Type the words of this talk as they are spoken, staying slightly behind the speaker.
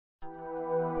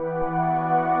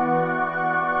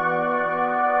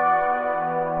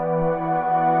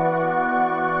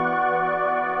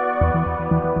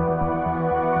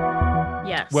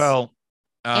Yes. Well,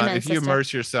 Amen, if you sister.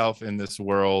 immerse yourself in this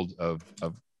world of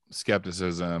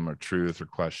skepticism or truth or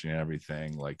questioning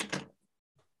everything, like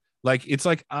it's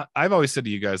like I've always said to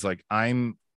you guys, like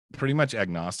I'm pretty much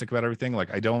agnostic about everything.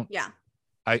 Like I don't. Yeah.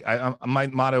 My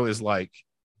motto is like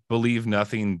believe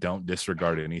nothing, don't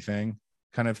disregard anything,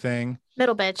 kind of thing.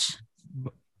 Middle bitch.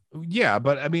 Yeah,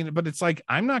 but I mean, but it's like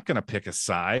I'm not gonna pick a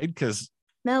side because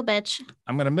Middle bitch.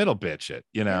 I'm gonna middle bitch it,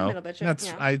 you know. middle bitch it, That's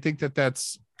yeah. I think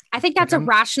that's I think that's like, a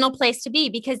rational place to be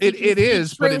because It- you can it see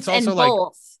is, but it's truth in also like-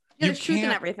 both. You There's truth in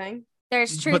can't- everything.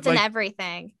 There's but truth in like-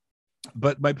 everything.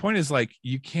 but my point is like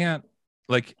you can't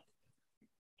like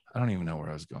I don't even know where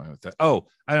I was going with that. Oh,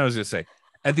 I know what I was gonna say.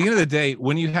 At the end of the day,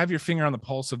 when you have your finger on the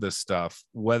pulse of this stuff,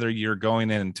 whether you're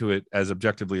going into it as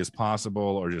objectively as possible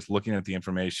or just looking at the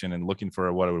information and looking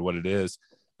for what it is,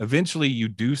 eventually you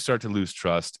do start to lose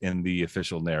trust in the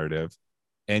official narrative,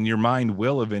 and your mind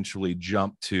will eventually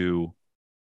jump to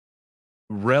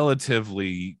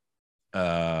relatively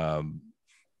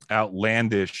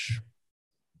outlandish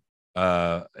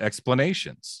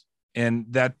explanations. And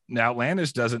that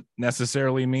outlandish doesn't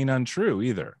necessarily mean untrue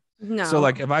either. No. So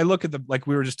like if I look at like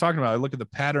we were just talking about, I look at the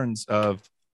patterns of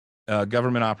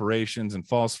government operations and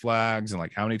false flags and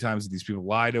like how many times these people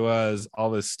lie to us, all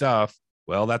this stuff.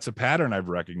 Well, that's a pattern I've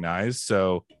recognized.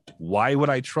 So why would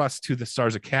I trust To the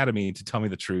Stars Academy to tell me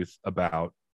the truth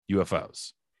about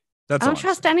UFOs? That's I all don't I'm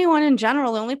trust saying. anyone in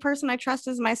general. The only person I trust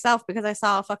is myself because I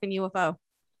saw a fucking UFO.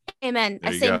 Amen.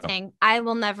 There you Same go. thing. I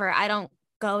don't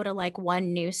go to like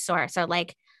one news source or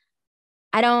like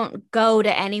I don't go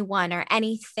to anyone or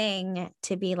anything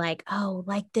to be like, oh,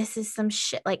 like this is some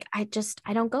shit. Like I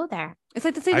don't go there. It's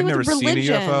like the same I've thing never with seen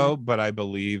religion. a UFO, but I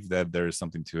believe that there's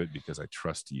something to it because I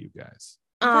trust you guys.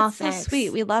 Oh, That's so thanks.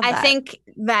 sweet. We love I that. think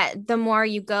that the more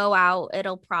you go out,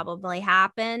 it'll probably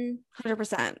happen.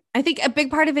 100%. I think a big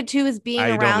part of it too is being I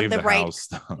don't around leave the the right. house.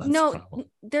 Though. That's the No, problem.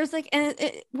 there's like, and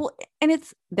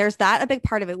it's there's that a big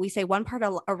part of it. We say one part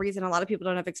of a reason a lot of people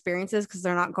don't have experiences because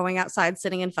they're not going outside,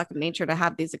 sitting in fucking nature to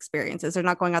have these experiences. They're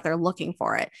not going out there looking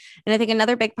for it. And I think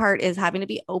another big part is having to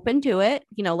be open to it.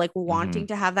 You know, like wanting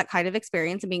to have that kind of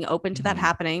experience and being open to that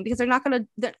happening because they're not going to.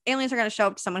 The aliens are going to show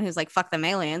up to someone who's like, "Fuck them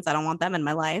aliens. I don't want them in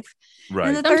my life." Right.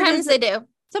 And the third Sometimes is- they do.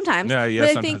 Sometimes. Yeah, But yeah,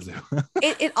 I sometimes think they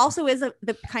do. it also is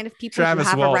the kind of people Travis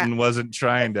who have Walton wasn't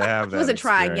trying to have that. Wasn't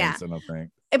trying, yeah. experience, I don't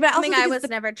think. But also Something I think was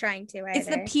never trying to either. it's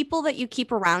the people that you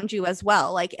keep around you as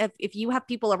well. Like if you have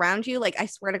people around you, like I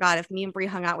swear to God, if me and Bree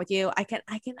hung out with you, I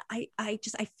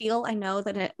know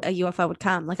that a UFO would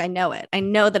come. Like I know it. I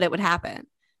know that it would happen.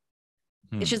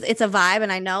 It's just it's a vibe,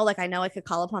 and I know I could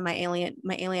call upon my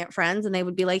alien friends, and they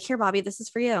would be like, "Here, Bobby, this is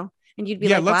for you," and you'd be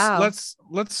like, "Wow."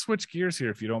 let's switch gears here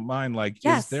if you don't mind. Like,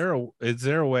 Yes. is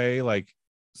there a way like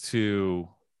to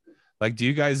like do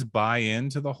you guys buy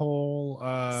into the whole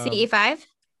CE5?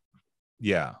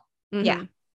 Yeah. Mhm. Yeah.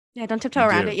 Yeah. Don't tiptoe You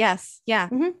around do. it. Yes. Yeah.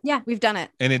 Yeah. We've done it.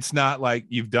 And it's not like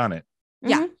you've done it.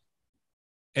 Yeah.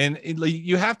 And like,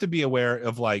 you have to be aware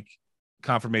of like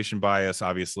confirmation bias,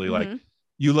 obviously. Like Mhm.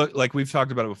 you look like we've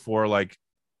talked about it before, like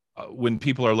when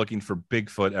people are looking for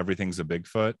Bigfoot, everything's a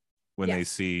Bigfoot when they Yes.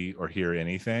 see or hear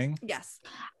anything. Yes.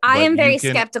 I But am you very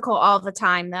can- skeptical all the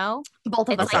time, though. Both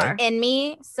of It's us Okay. are. like in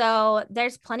me. So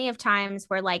there's plenty of times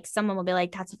where like someone will be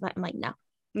like, "That's," I'm like, "No,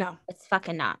 No. it's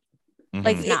fucking not. Mhm.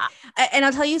 Like It's it- not." And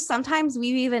I'll tell you, sometimes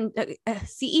we've even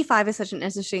CE5 is such an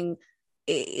interesting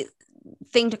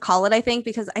thing to call it. I think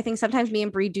because I think sometimes me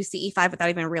and Bree do CE5 without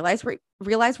even realize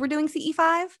we're doing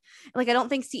CE5. Like I don't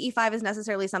think CE5 is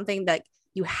necessarily something that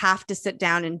you have to sit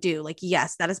down and do. Like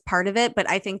yes, that is part of it, but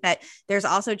I think that there's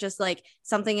also just like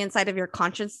something inside of your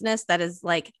consciousness that is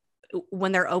like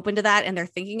when they're open to that and they're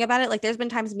thinking about it. Like there's been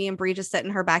times me and Bree just sit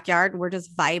in her backyard and we're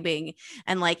just vibing,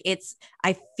 and like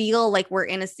I feel like we're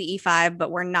in a CE5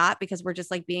 but we're not, because we're just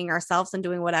like being ourselves and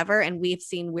doing whatever, and we've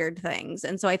seen weird things.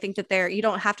 And so I think that you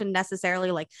don't have to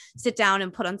necessarily like sit down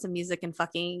and put on some music and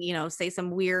fucking, you know, say some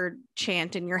weird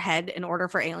chant in your head in order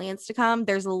for aliens to come.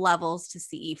 There's levels to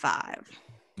CE5.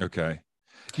 Okay.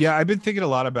 Yeah, I've been thinking a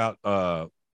lot about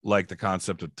like the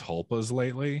concept of tulpas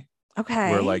lately.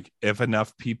 Okay. Where like if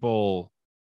enough people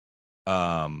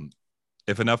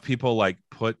like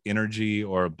put energy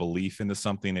or a belief into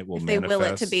something, it will If they manifest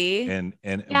will it to be. and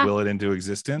Yeah. will it into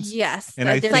existence. Yes. And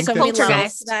I there's think so that many some-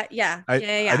 levels to that. Yeah.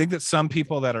 I think that some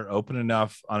people that are open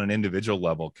enough on an individual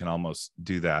level can almost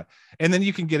do that. And then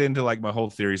you can get into like my whole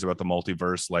theories about the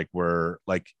multiverse, like where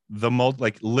like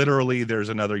like literally there's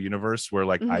another universe where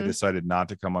like I Mhm. decided not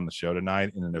to come on the show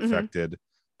tonight and it Mhm. affected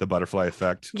the butterfly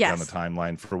effect Yes. on the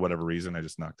timeline for whatever reason. I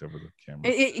just knocked over the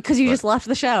camera. Because you But- just left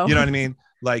the show. You know what I mean?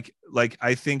 Like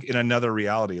I think in another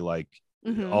reality, like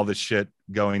Mhm. all this shit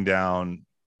going down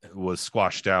was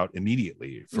squashed out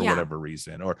immediately for Yeah. whatever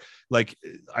reason. Or like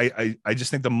I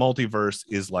just think the multiverse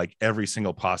is like every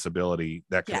single possibility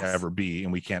that could Yes. ever be,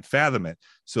 and we can't fathom it.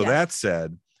 So Yes. that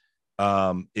said,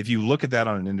 if you look at that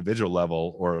on an individual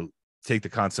level, or take the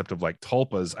concept of like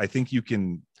tulpas, I think you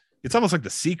can, it's almost like The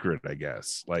Secret, I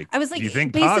guess. Like, I was like, if you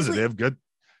think basically- positive, good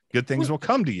things will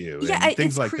come to you. Yeah, and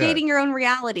things it's like creating that. your own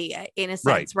reality in a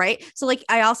sense, right? So like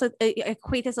I also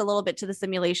equate this a little bit to the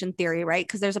simulation theory, right?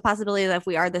 Because there's a possibility that if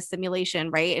we are the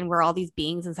simulation, right, and we're all these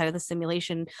beings inside of the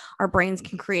simulation, our brains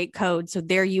can create code. So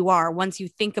there you are. Once you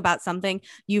think about something,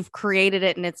 you've created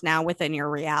it and it's now within your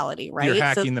reality, right? You're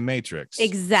hacking so, the matrix.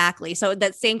 Exactly. So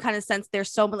that same kind of sense,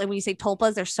 there's so many, when you say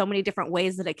tulpas, there's so many different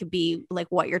ways that it could be like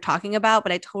what you're talking about,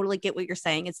 but I totally get what you're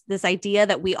saying. It's this idea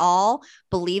that we all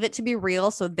believe it to be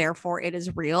real, so therefore it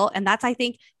is real. And that's, I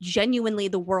think, genuinely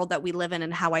the world that we live in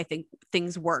and how I think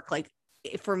things work. Like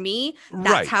for me,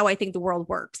 that's Right. how I think the world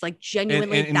works. Like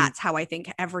genuinely, and that's how I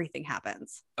think everything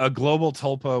happens. A global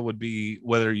tulpa would be,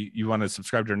 whether you want to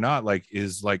subscribe to it or not, like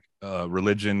is like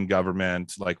religion,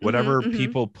 government, like whatever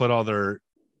people put all their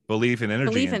belief and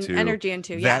energy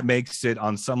into, that makes it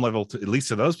on some level, to at least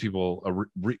to those people,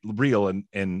 real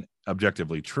and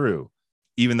objectively true,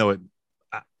 even though it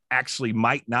actually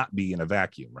might not be in a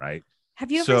vacuum, right? Have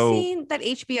you ever seen that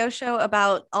HBO show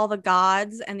about all the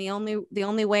gods, and the only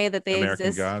way that they American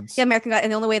exist? Gods? Yeah, American God, and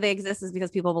the only way they exist is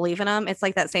because people believe in them. It's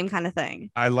like that same kind of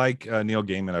thing. I like Neil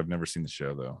Gaiman. I've never seen the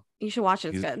show though. You should watch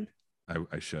it. It's good.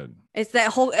 I should. It's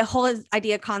that whole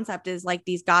idea concept is like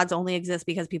these gods only exist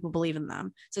because people believe in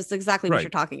them. So it's exactly what you're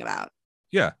talking about.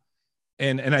 Yeah,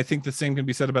 and I think the same can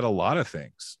be said about a lot of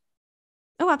things.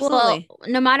 Oh, absolutely. Well,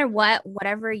 no matter what,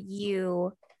 whatever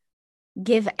you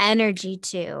give energy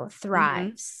to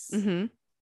thrives,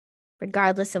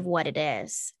 regardless of what it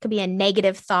is. It could be a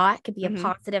negative thought, could be a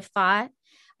positive thought.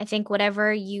 I think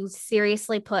whatever you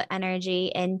seriously put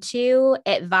energy into,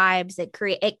 it vibes,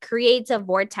 it creates a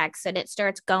vortex and it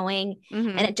starts going,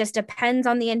 and it just depends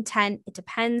on the intent. It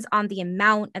depends on the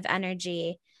amount of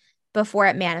energy before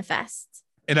it manifests.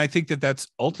 And I think that that's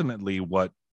ultimately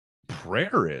what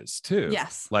prayer is too.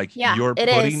 Yes. Like you're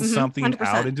putting something 100%.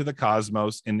 out into the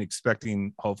cosmos and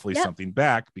expecting hopefully something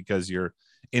back, because you're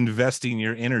investing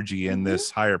your energy in this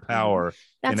higher power.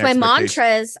 That's why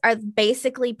mantras are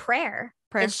basically prayer.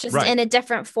 It's just in a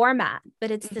different format,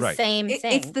 but it's the same thing.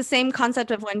 It's the same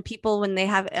concept of when they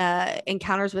have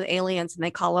encounters with aliens and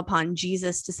they call upon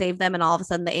Jesus to save them, and all of a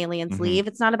sudden the aliens leave.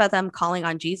 It's not about them calling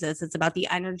on Jesus. It's about the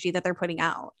energy that they're putting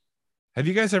out. Have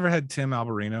you guys ever had Tim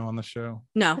Alberino on the show?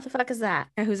 No. What the fuck is that?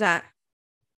 Who's that?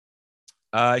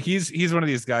 He's one of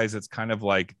these guys that's kind of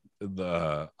like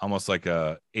almost like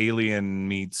a alien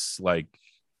meets like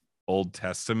Old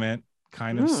Testament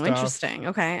kind of stuff. Interesting.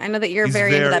 Okay, I know that you're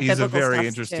very into that. He's a very stuff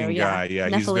interesting too. guy. Yeah,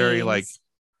 he's very like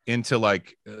into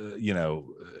like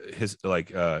his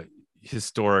like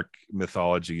historic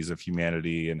mythologies of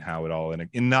humanity and how it all, and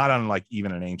not on like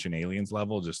even an Ancient Aliens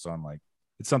level, just on like.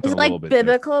 It's something is it a little like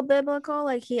bit biblical,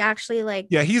 like he actually like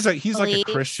he's like a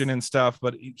Christian and stuff,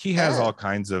 but he has all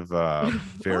kinds of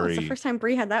very. It's the first time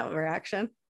Brie had that reaction.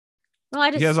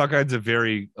 Well, he has all kinds of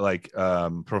very like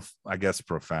I guess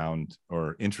profound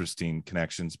or interesting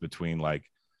connections between like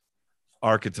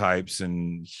archetypes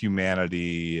and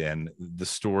humanity and the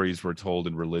stories we're told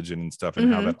in religion and stuff,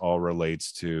 and how that all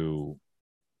relates to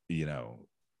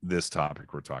this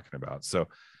topic we're talking about. So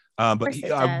but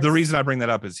the reason I bring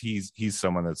that up is he's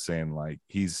someone that's saying like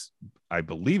I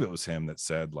believe it was him that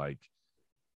said like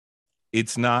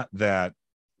it's not that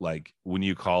like when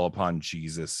you call upon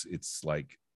Jesus it's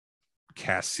like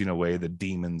casting away the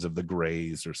demons of the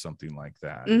grays or something like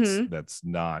that. That's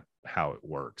not how it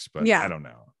works, but I don't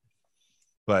know.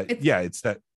 But it's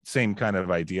that same kind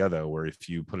of idea though, where if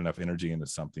you put enough energy into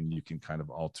something you can kind of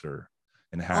alter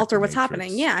what's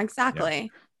happening. Yeah, exactly. Yeah.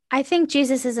 I think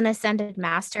Jesus is an ascended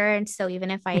master. And so even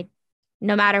if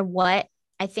no matter what,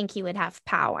 I think he would have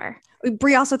power.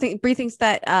 Brie thinks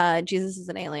that Jesus is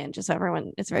an alien, just so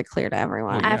everyone, it's very clear to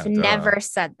everyone. I've never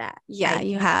said that. Yeah,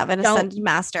 you have. An ascended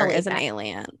master is an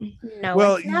alien. No,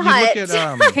 well, you look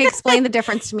at okay, explain the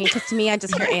difference to me, because to me, I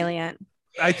just hear alien.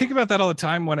 I think about that all the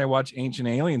time when I watch Ancient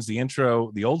Aliens. The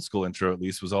intro, the old school intro at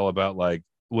least, was all about like,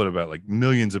 what about like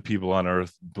millions of people on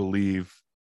Earth believe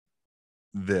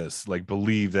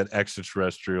that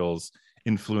extraterrestrials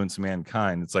influence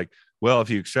mankind. It's like, well, if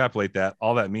you extrapolate that,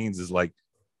 all that means is like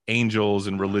angels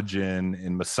and religion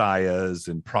and messiahs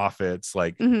and prophets,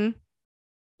 like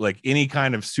any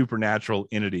kind of supernatural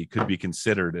entity could be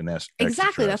considered an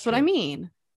exactly. That's what I mean.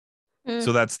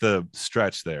 So that's the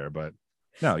stretch there, but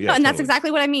no, yeah, and that's exactly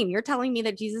what I mean. You're telling me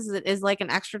that Jesus is like an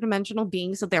extra dimensional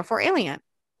being, so therefore alien.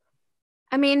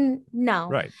 I mean, no.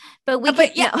 Right. But we But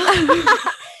could, yeah. no.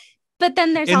 But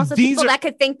then there's And also these people are- that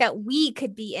could think that we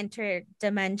could be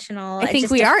interdimensional. I It think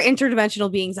just we are depends.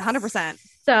 interdimensional beings 100%.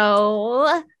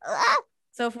 So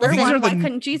So if we're These one, are why the-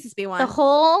 couldn't Jesus be one? the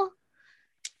whole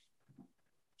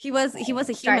He was a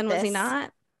Start human, was he this.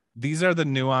 not? These are the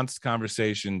nuanced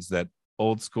conversations that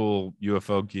old school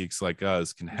UFO geeks like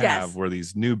us can have, Yes. where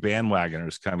these new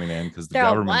bandwagoners coming in because the They're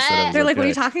all, government said it "What?" was They're like, what are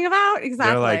you okay. talking about?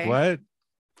 Exactly. They're like, what?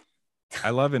 I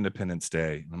love Independence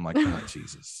Day. I'm like, oh,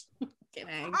 Jesus.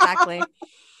 Exactly.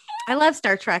 I love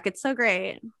Star Trek. It's so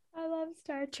great. I love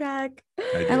Star Trek.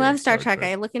 I love Star Trek.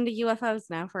 I look into UFOs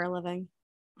now for a living.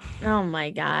 Oh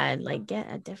my God. Like, get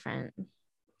a different.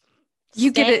 You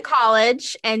Stay get in it.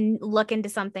 college and look into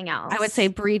something else. I would say,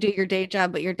 Bree, do your day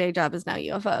job, but your day job is now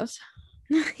UFOs.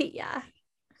 yeah.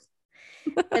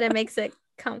 But it makes it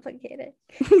complicated.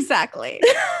 Exactly.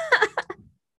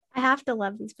 I have to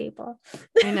love these people.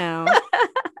 I know.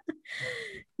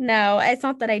 No, it's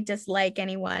not that I dislike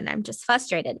anyone. I'm just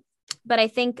frustrated. But I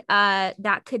think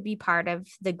that could be part of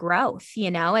the growth.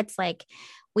 It's like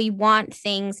we want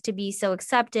things to be so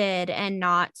accepted and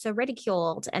not so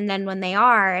ridiculed. And then when they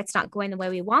are, it's not going the way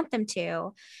we want them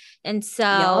to. And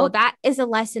so Yep. that is a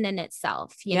lesson in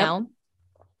itself, you Yep. know?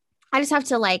 I just have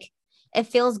to it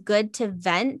feels good to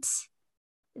vent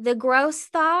the gross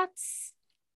thoughts.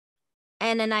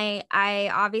 And then I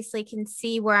obviously can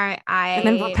see where And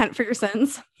then repent for your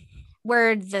sins.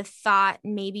 where the thought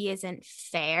maybe isn't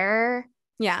fair.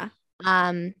 Yeah.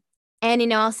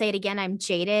 And I'll say it again, I'm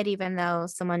jaded, even though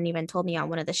someone even told me on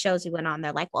one of the shows we went on,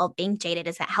 they're like, well, being jaded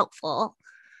isn't helpful.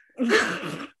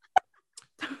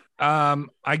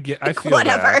 I feel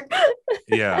Whatever. that.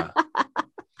 Yeah.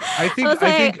 I think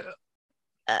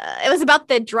It was about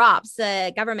the drops,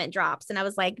 the government drops. And I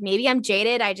was like, maybe I'm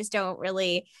jaded. I just don't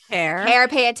really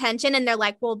pay attention. And they're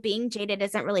like, well, being jaded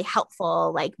isn't really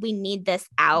helpful. Like, we need this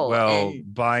out. well,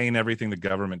 and buying everything the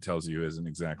government tells you isn't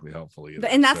exactly helpful either.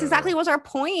 And that's so. exactly what's our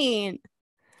point.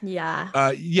 yeah.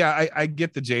 I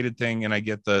get the jaded thing, and I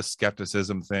get the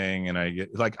skepticism thing, and I get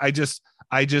I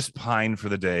just pine for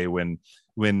the day when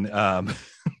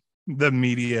the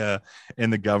media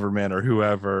and the government or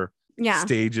whoever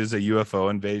stages a UFO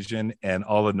invasion and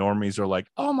all the normies are like,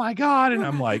 oh my God. And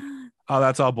I'm like, oh,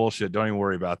 that's all bullshit. Don't even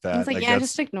worry about that. It's like, yeah,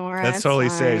 just ignore it. That's totally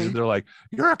safe. They're like,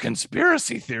 you're a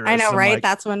conspiracy theorist. I know, I'm right? like,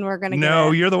 That's when we're gonna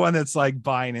no, you're the one that's like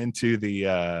buying into the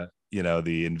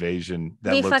the invasion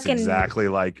that The looks fucking exactly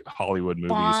like Hollywood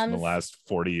movies from the bombs. last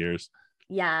 40 years.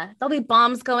 Yeah, there'll be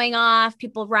bombs going off,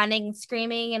 people running and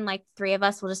screaming, and like three of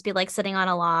us will just be like sitting on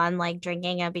a lawn, like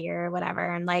drinking a beer or whatever,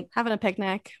 and like having a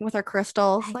picnic with our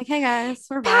crystals. Like, hey guys,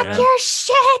 we're pack back. your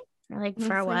shit. We're like,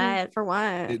 for what? For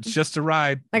what? It's just a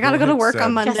ride. I gotta go to Bill work Hicks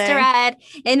on said. Monday. Just a ride.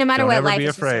 And no matter Don't what, ever life be is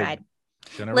just a afraid. ride.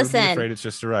 Don't ever Listen. be afraid. It's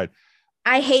just a ride.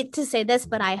 I hate to say this,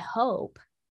 but I hope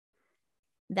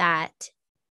that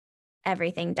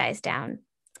everything dies down.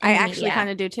 I actually kind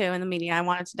of do too in the media. I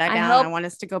want it to die down. hope- I want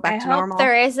us to go back I to hope normal.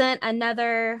 there isn't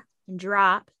another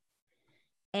drop.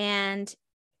 And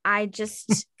I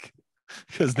just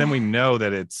Because then we know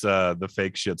that it's the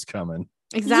fake shit's coming.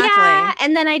 Exactly. Yeah,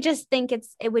 and then I just think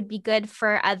it would be good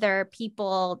for other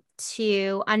people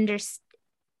to understand.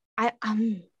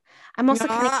 I'm also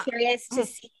kind of curious to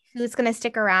see who's going to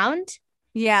stick around.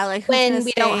 Yeah, like when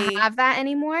we don't have that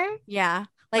anymore. Yeah,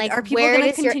 like are people where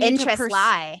gonna does your continue to interest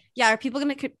lie? Yeah, are people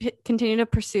going to continue to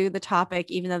pursue the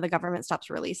topic even though the government stops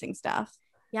releasing stuff?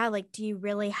 Yeah, like, do you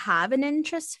really have an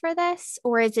interest for this,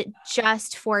 or is it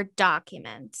just for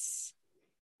documents?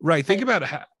 Right. Think about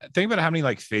how many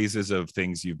like phases of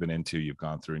things you've been into, you've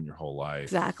gone through in your whole life.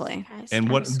 Exactly. And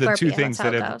what the two things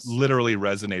that have literally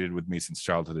resonated with me since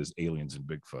childhood is aliens and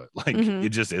Bigfoot. Like it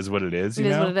just is what it is. It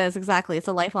is what it is. Exactly. It's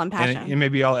a lifelong passion. And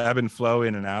maybe I'll ebb and flow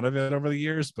in and out of it over the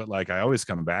years, but like I always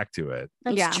come back to it.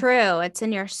 That's true. It's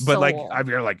in your soul. But like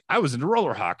I was into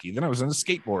roller hockey, then I was into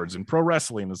skateboards and pro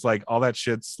wrestling. It's like all that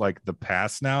shit's like the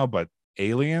past now, but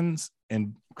aliens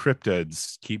and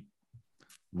cryptids keep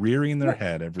rearing their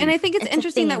head every. And I think it's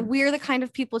interesting that we're the kind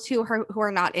of people too who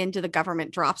are not into the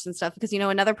government drops and stuff, because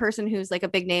another person who's like a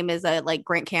big name is like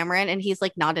Grant Cameron, and he's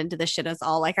like not into this shit at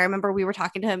all. Like I remember we were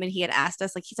talking to him and he had asked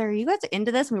us like, he's like, are you guys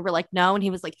into this? And we were like, no. And he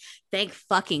was like, thank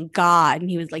fucking God. And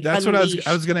he was like, that's unleashed. What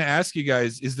I was gonna ask you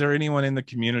guys. Is there anyone in the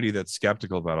community that's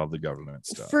skeptical about all the government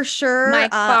stuff? For sure.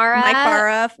 Mike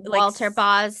Farah, like, Walter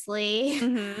Bosley.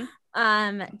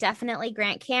 Mm-hmm. Definitely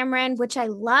Grant Cameron, which I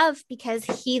love because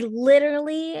he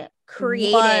literally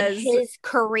created Was his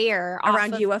career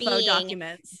around off of UFO being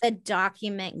documents. the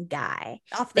document guy.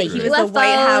 Off The the, he was UFOs the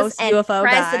White House and UFO guy.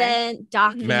 president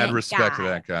document Mad respect to guy.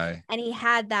 that guy. And he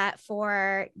had that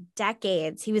for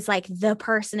decades. He was like the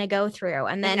person to go through.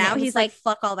 And then now it was he's like,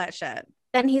 fuck all that shit.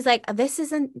 then he's like, this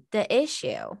isn't the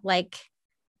issue. Like,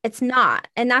 it's not.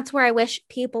 And that's where I wish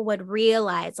people would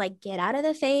realize, like, get out of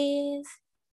the phase.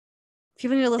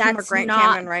 People need to listen to more That's Grant not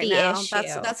Cameron right the now.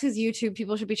 issue. That's his YouTube.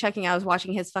 People should be checking out. I was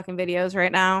watching his fucking videos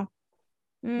right now.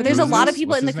 But there's Who's a lot this? of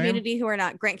people What's in the his name? community who are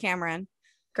not Grant Cameron.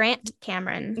 Grant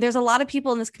Cameron. There's a lot of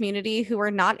people in this community who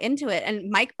are not into it. And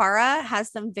Mike Barra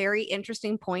has some very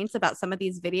interesting points about some of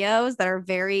these videos that are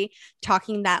very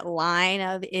talking that line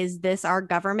of, is this our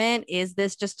government? Is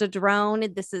this just a drone?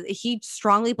 He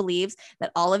strongly believes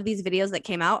that all of these videos that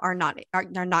came out are not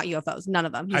UFOs. None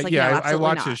of them. He's like, no, I absolutely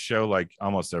watch not. his show like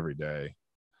almost every day.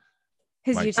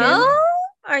 His Mike YouTube. Barra. Oh,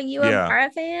 are you a Yeah. Barra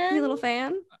Are fan? you a little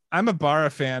fan? I'm a Barra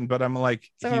fan, but I'm like,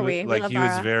 So he are was we. We like love he was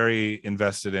Barra. very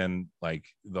invested in like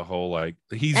the whole like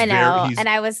I know. he's And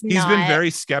I was he's not. been very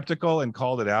skeptical and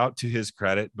called it out to his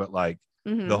credit, but like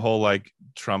Mhm. the whole like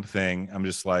Trump thing, I'm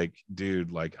just like,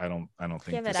 dude, like I don't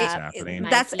think Give this it is up. happening.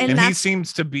 That's- Mikey. and And he that's-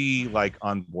 seems to be like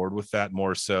on board with that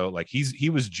more so. Like he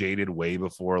was jaded way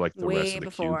before like the rest of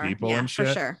the Q people yeah, and shit,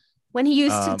 for sure. when he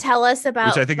used to tell us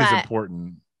about which I think is that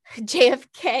important.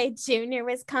 JFK Jr.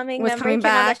 was coming. Was Remember coming he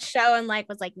came on the back. show and like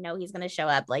was like, no, he's gonna show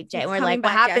up. Like Jay, He's and we're coming like, what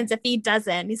back, yeah. happens if he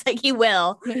doesn't? He's like, he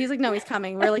will. No, he's like, no, he's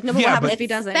coming. We're like, no, but Yeah, what happens but if he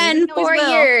doesn't? It's He's been like, no, he 4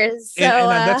 will. years. So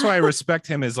And that's why I respect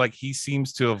him, is like he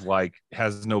seems to have like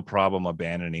has no problem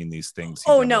abandoning these things. he's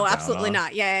Oh doubled no, down absolutely on.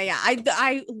 not. Yeah.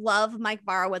 I love Mike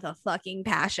Barra with a fucking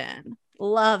passion.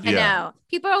 Love I him. Yeah. know.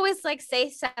 People always like say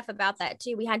stuff about that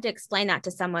too. We had to explain that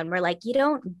to someone. We're like, you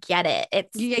don't get it.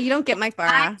 It's Yeah, you don't get Mike the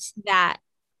Barra. fact that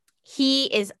he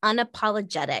is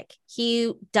unapologetic.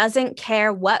 He doesn't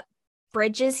care what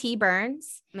bridges he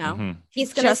burns. No. Mhm.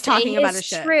 He's going to Just say talking about his his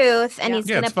shit. truth, and Yeah. he's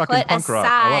Yeah, going it's to fucking put punk rock.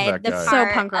 I love aside that the guy. So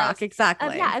part punk rock,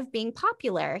 exactly. of being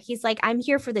popular. He's like, I'm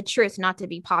here for the truth, not to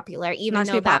be popular, even Not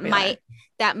to though be popular.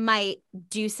 that might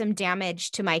do some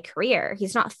damage to my career.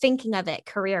 He's not thinking of it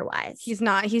career wise. He's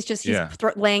not. He's just Yeah.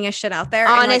 laying his shit out there.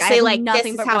 and, I Honestly, have like, nothing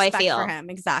this is but how I respect feel. for him.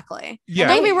 Exactly. Yeah.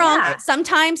 Don't get me wrong. Yeah.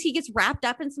 Sometimes he gets wrapped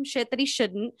up in some shit that he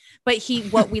shouldn't. But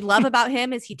what we love about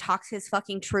him is he talks his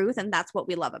fucking truth, and that's what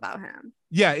we love about him.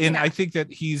 Yeah, and Yeah. I think that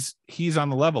he's on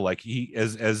the level. Like he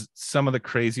as some of the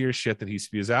crazier shit that he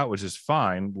spews out, which is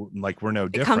fine. Like we're no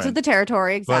It different. comes with the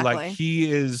territory, exactly. But like he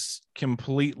is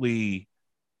completely.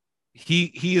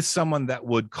 He is someone that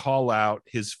would call out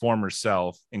his former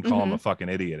self and call him a fucking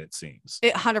idiot. It seems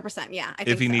 100%. Yeah. I think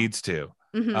if he so. needs to.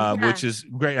 Mhm. Yeah. Which is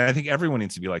great. I think everyone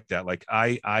needs to be like that. Like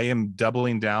I am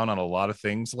doubling down on a lot of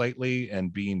things lately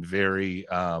and being very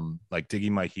like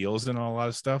digging my heels in on a lot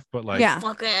of stuff. But like, Yeah.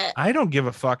 Fuck it. I don't give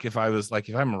a fuck if I was like,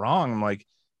 if I'm wrong, I'm like,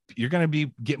 you're gonna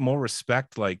get more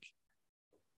respect, like,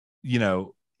 you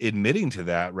know, admitting to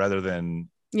that rather than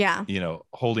Yeah. you know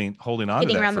holding on to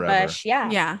Getting that around the forever. bush.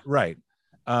 Yeah. Yeah. Right.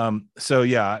 So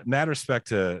yeah, mad respect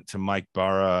to Mike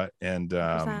Barra and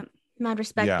 100%. Mad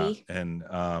respect. yeah, B. and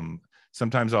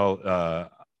sometimes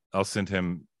I'll send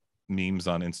him memes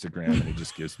on Instagram and he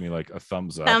just gives me like a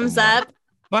thumbs up. Thumbs I'm like, up.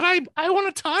 but I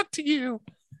want to talk to you.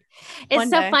 It's One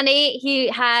so day. funny. He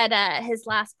had his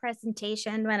last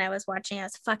presentation when I was watching. I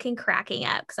was fucking cracking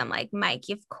up because I'm like, Mike,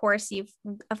 of course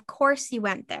you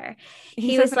went there.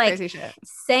 He says was some like crazy shit.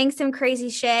 saying some crazy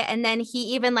shit, and then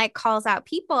he even like calls out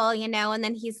people, you know, and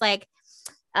then he's like,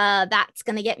 that's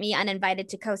gonna get me uninvited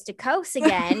to Coast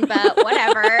again, but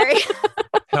whatever.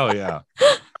 Hell yeah.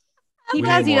 He We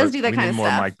does need do that we kind need of more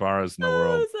stuff. Mike Barras in the I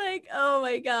world. was like, oh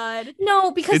my god.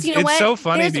 No, because It's- you know it's what? so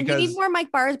funny we because- need more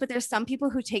Mike Barras, but there's some people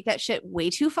who take that shit way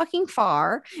too fucking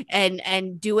far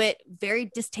and do it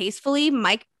very distastefully.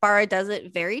 Mike Barra does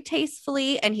it very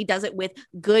tastefully, and he does it with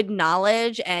good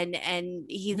knowledge and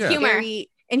he's Yeah. very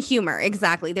and humor.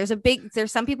 Exactly. There's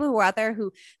some people who are out there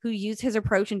who use his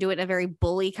approach and do it in a very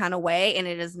bully kind of way, and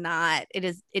it does not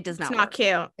It's not not work.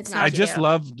 cute. It's not I just cute.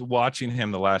 loved watching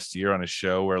him the last year on a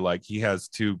show where like he has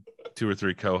two or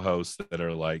three co-hosts that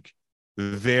are like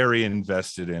very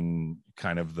invested in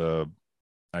kind of the,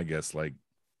 I guess, like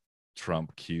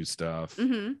Trump Q stuff.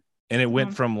 Mhm. And it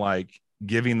went Yeah. from like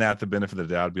giving that the benefit of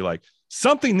the doubt, be like,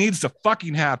 something needs to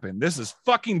fucking happen. This is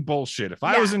fucking bullshit. If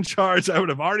I was Yeah. in charge, I would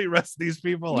have already arrested these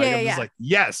people. Like, Yeah, I'm yeah. just like,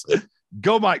 yes,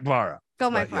 go Mike Barra. Go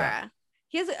Mike But, yeah. Barra.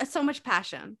 He has so much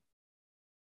passion.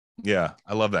 Yeah,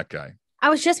 I love that guy. I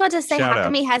was just about to say, Shout how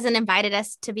come out. he hasn't invited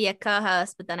us to be a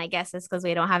co-host? But then I guess it's because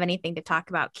we don't have anything to talk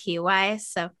about Q-wise.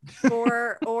 So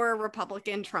or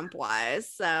Republican Trump wise.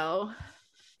 So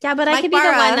Yeah, but I Mike could be the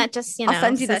Barra, one that just, I'll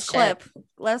send you this says shit. clip.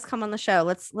 Let us come on the show.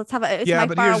 Let's have a. It's Yeah, Mike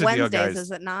but Barra here's the deal, Wednesdays, guys.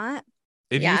 is it not?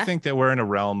 If Yeah. you think that we're in a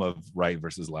realm of right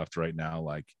versus left right now,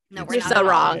 like No, it's we're You're not so at all.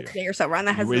 wrong. Yeah, you're so wrong.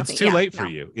 That has it's nothing. too yeah, late for no.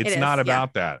 you. It It's is, not yeah.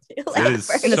 about that. Too It late is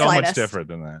for In the so much slightest. different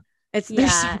than that. It's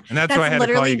Yeah. And that's why I had to call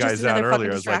literally you just guys out another fucking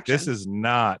earlier. I was like, this distraction. is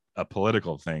not a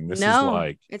political thing. This is No,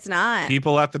 like it's not.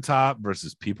 people at the top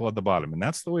versus people at the bottom. And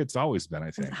that's the way it's always been,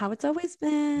 I think. How it's always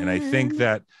been. And I think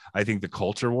the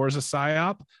culture war is a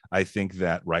psyop. I think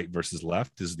that right versus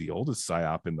left is the oldest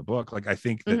psyop in the book. Like, I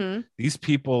think that Mhm. these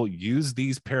people use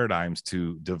these paradigms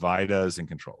to divide us and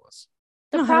control us.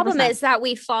 The No, problem 100%. is that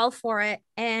we fall for it,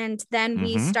 and then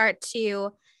we Mhm. start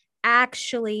to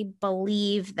actually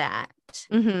believe that.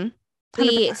 Mhm.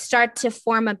 We 100%. start to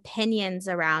form opinions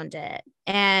around it.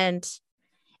 And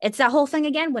it's that whole thing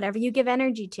again, whatever you give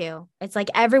energy to. It's like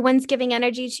everyone's giving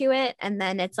energy to it. And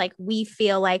then it's like we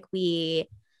feel like we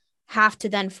have to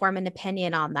then form an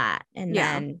opinion on that. And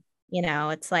Yeah. then,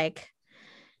 it's like,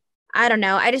 I don't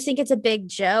know. I just think it's a big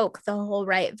joke, the whole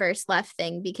right versus left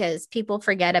thing, because people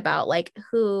forget about like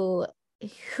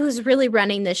who's really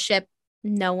running the ship.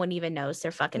 No one even knows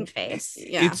their fucking face.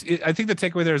 Yeah. I think the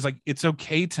takeaway there is like, it's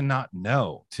okay to not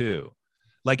know too.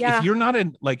 Like, Yeah. if you're not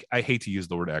in, like, I hate to use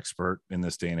the word expert in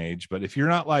this day and age, but if you're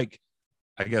not like,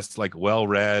 I guess, like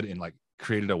well-read and like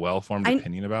created a well-formed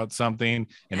opinion about something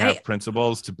and have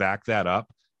principles to back that up,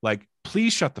 like,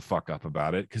 please shut the fuck up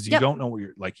about it, because you don't know what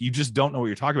you're like. You just don't know what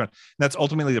you're talking about. And that's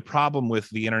ultimately the problem with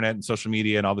the internet and social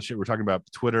media and all the shit we're talking about.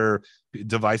 Twitter,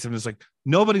 divisiveness. Like,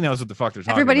 nobody knows what the fuck they're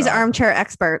talking Everybody's about. armchair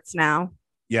experts now.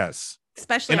 Yes,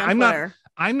 especially and on Twitter.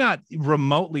 I'm not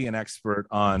remotely an expert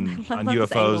on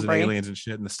UFOs and aliens and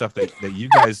shit and the stuff that you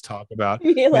guys talk about,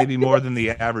 maybe more than the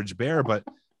average bear. But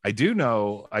I do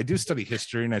study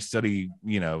history, and I study,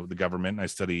 the government, and I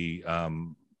study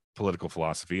political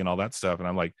philosophy and all that stuff. And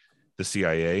I'm like, the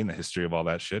CIA and the history of all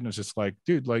that shit. And it's just like,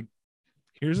 dude, like,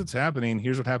 here's what's happening.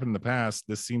 Here's what happened in the past.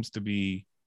 This seems to be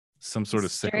some sort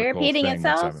of cyclical repeating thing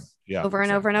that's itself happening. Yeah, over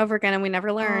and over and over again, and we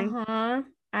never learn. I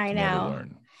Never know.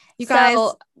 learn. You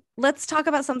guys, let's talk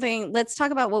about something. Let's talk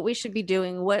about what we should be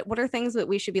doing. What are things that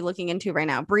we should be looking into right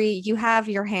now? Bree, you have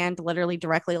your hand literally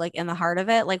directly like in the heart of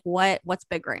it. Like, what's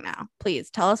big right now? Please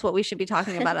tell us what we should be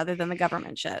talking about other than the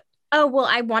government shit. Oh, well,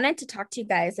 I wanted to talk to you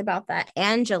guys about that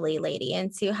Angeli lady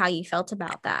and see how you felt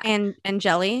about that. And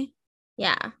Jelly?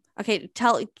 Yeah. Okay,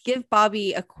 give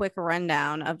Bobby a quick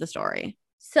rundown of the story.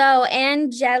 So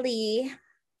Angeli,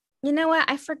 you know what?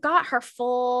 I forgot her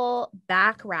full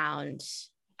background,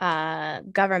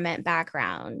 government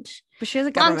background. But she has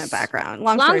a government background.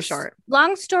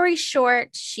 Long story short,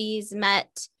 she's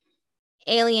met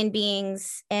alien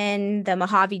beings in the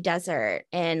Mojave Desert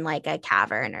in like a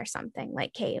cavern or something,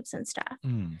 like caves and stuff.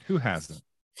 Who hasn't?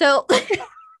 So that's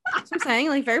what I'm saying,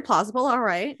 like, very plausible. All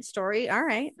right. Story. All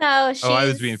right. So I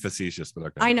was being facetious, but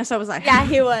okay. I know, so was I. Yeah,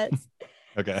 he was.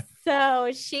 Okay.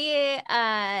 So she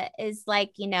is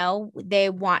like, they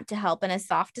want to help in a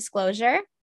soft disclosure.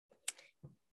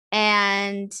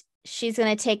 And she's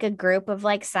going to take a group of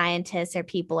like scientists or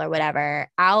people or whatever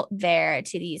out there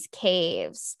to these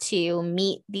caves to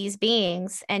meet these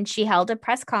beings. And she held a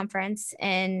press conference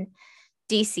in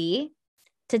DC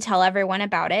to tell everyone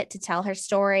about it, to tell her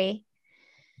story,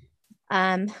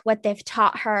 what they've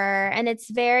taught her. And it's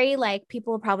very like,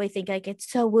 people will probably think like it's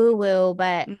so woo woo,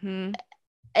 but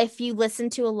if you listen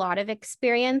to a lot of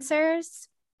experiencers,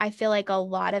 I feel like a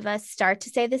lot of us start to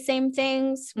say the same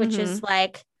things, which is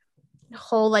like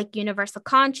whole like universal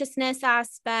consciousness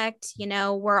aspect.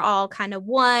 We're all kind of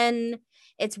one.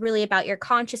 It's really about your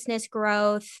consciousness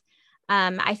growth.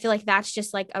 I feel like that's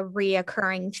just like a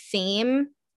reoccurring theme.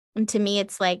 And to me,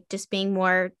 it's like just being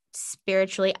more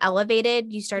spiritually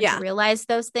elevated. You start to realize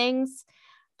those things.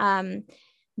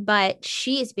 But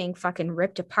she is being fucking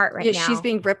ripped apart now. She's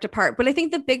being ripped apart. But I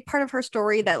think the big part of her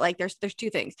story that like there's two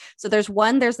things. So there's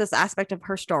this aspect of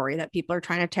her story that people are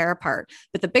trying to tear apart.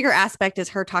 But the bigger aspect is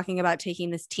her talking about taking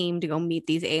this team to go meet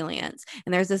these aliens.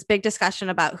 And there's this big discussion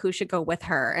about who should go with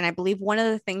her. And I believe one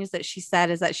of the things that she said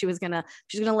is that she's gonna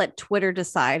let Twitter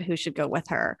decide who should go with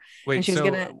her. Wait, and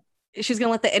she's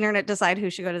gonna let the internet decide who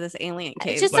should go to this alien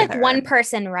cave. It's just like one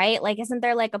person, right? Like, isn't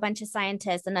there like a bunch of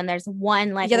scientists, and then there's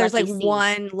one like there's like seat.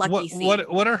 one lucky seat.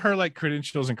 What are her like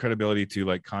credentials and credibility to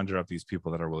like conjure up these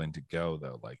people that are willing to go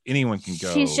though? Like, anyone can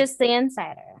go. She's just the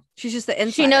insider. She's just the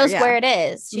insider. She knows where it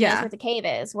is. She knows Yeah. where the cave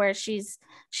is. Where she's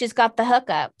got the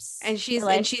hookups, and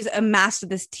she's amassed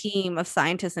this team of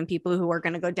scientists and people who are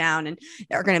going to go down and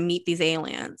are going to meet these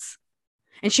aliens.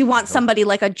 And she wants somebody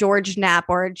like a George Knapp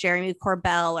or a Jeremy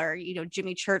Corbell or,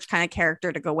 Jimmy Church kind of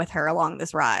character to go with her along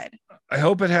this ride. I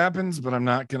hope it happens, but I'm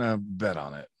not going to bet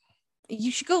on it.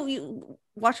 You should go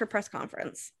watch her press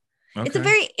conference. Okay. It's a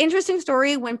very interesting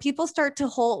story when people start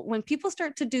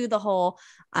to do the whole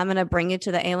I'm gonna bring you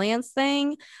to the aliens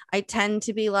thing. I tend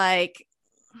to be like,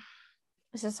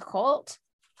 Is this a cult?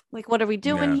 like, what are we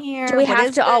doing here? Do we What have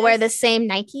is to all wear the this? same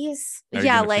Nikes? Are you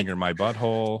Yeah, gonna like, finger my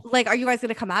butthole? like, are you guys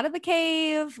gonna come out of the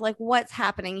cave? Like, what's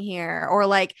happening here? Or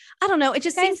like, I don't know. It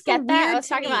just You guys seems so get that? weird I was to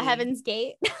talking about me. Heaven's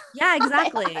Gate. Yeah,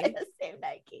 exactly. The same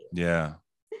Nike. Yeah.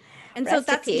 And Rest so in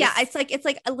that's peace. it's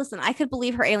like listen, I could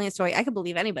believe her alien story. I could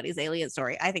believe anybody's alien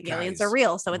story. I think aliens Guys, are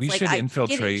real. So it's we like should I get it.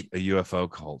 infiltrate a UFO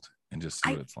cult and just see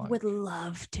I what it's like. would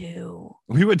love to.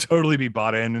 We would totally be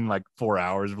bought in like 4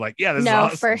 hours. Like, yeah, this is No,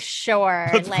 awesome. for sure.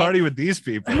 Let's Like, party with these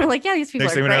people. We're like, yeah, these people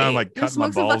Next are thing we great. know, I'm, like, Just cutting my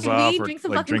smoke some balls fucking off weed, or, drink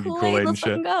some like, fucking drinking Kool-Aid, Kool-Aid and let's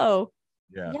fucking shit. go.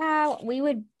 Yeah. yeah, we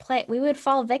would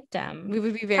fall victim. We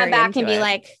would be very Come back into and be it.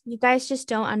 like, you guys just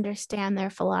don't understand their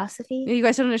philosophy. You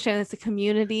guys don't understand. It's a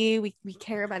community. We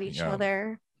care about each Yeah.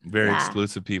 other. Very Yeah.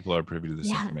 exclusive people are privy to this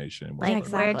Yeah. information. Like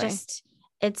exactly. we're just,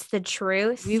 it's the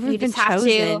truth. We've You been just have chosen.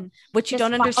 to. What you just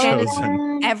don't follow understand is Chosen.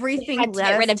 them. everything We had to led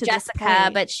get rid us of to this Jessica,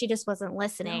 point. but she just wasn't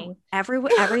listening.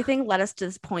 Everything led us to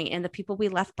this point, and the people we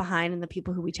left behind and the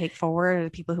people who we take forward are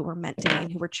the people who were meant to be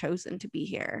and who were chosen to be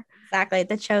here. Exactly,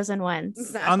 the chosen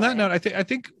ones. On that note, I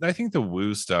think the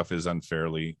woo stuff is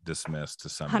unfairly dismissed to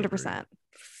some 100%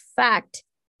 Fact.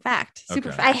 super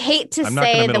Okay. fact. I hate to I'm not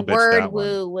gonna say the middle bitch word that one.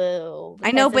 woo woo.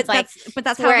 I know, because but it's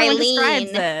that's how where I everyone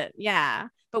describes lean. it. Yeah,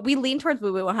 but we lean towards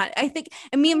woo woo. I think,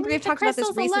 and me and Brie have Leave the talked about this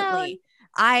crystals alone.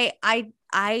 recently.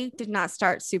 I did not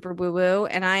start super woo woo,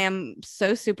 and I am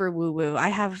so super woo woo. I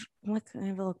have a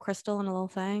little crystal and a little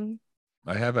thing.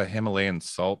 I have a Himalayan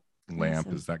salt lamp.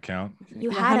 Awesome. Does that count?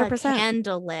 You Yeah, had 100%. a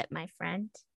candle lit, my friend.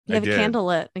 You have I a did. candle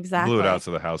lit, exactly. Blew it out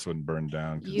so the house wouldn't burn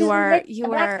down. 'cause You are Lit the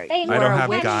black flame. I don't a have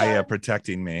witch. Gaia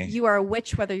protecting me. You are a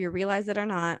witch, whether you realize it or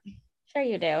not. Sure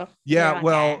you do. Yeah, You're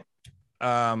well,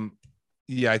 on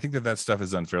yeah, I think that stuff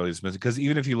is unfairly dismissed because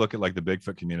even if you look at like the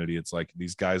Bigfoot community, it's like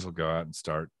these guys will go out and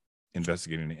start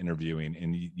investigating and interviewing,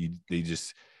 and they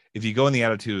just, if you go in the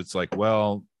attitude, it's like,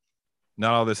 well,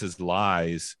 not all this is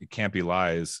lies. It can't be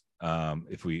lies.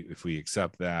 If we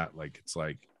accept that, like, it's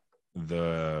like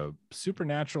the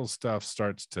supernatural stuff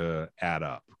starts to add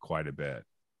up quite a bit,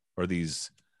 or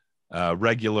these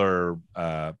regular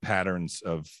patterns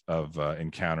of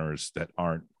encounters that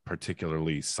aren't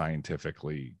particularly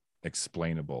scientifically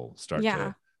explainable start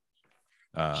to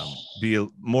be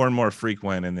more and more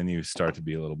frequent, and then you start to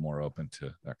be a little more open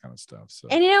to that kind of stuff. So,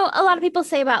 And a lot of people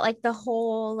say about like the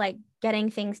whole like getting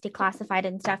things declassified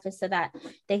and stuff is so that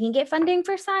they can get funding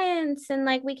for science and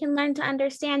like we can learn to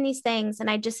understand these things. And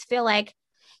I just feel like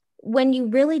when you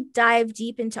really dive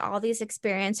deep into all these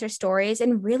experiencer stories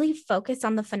and really focus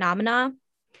on the phenomena,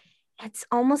 it's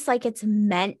almost like it's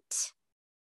meant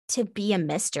to be a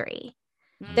mystery.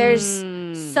 There's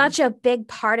such a big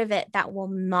part of it that will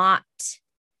not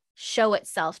show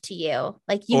itself to you.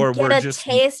 Like you Or get we're a just-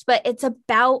 taste, but it's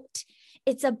about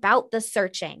the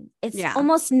searching. It's Yeah.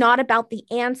 almost not about the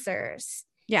answers.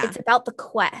 Yeah, It's about the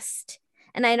quest.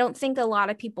 And I don't think a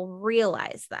lot of people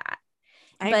realize that.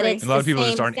 I but agree. it's and a lot of the people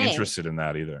just same aren't thing. interested in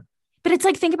that either. But it's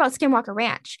like, think about Skinwalker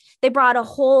Ranch. They brought a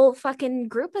whole fucking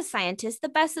group of scientists, the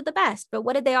best of the best. But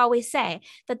what did they always say?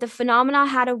 That the phenomena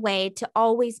had a way to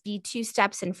always be 2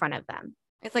 steps in front of them.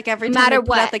 It's like every No time they matter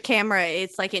put out what. the camera,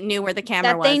 it's like it knew where the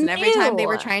camera That was. they And every time they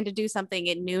were knew. trying to do something,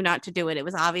 it knew not to do it. It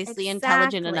was obviously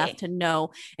intelligent enough Exactly. to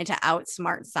know and to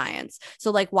outsmart science.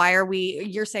 So like,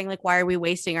 you're saying like, why are we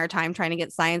wasting our time trying to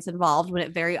get science involved when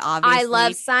it very obviously I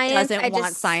love science. doesn't I want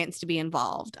just, science to be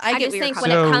involved? I get just where you're think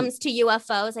coming when So- it comes to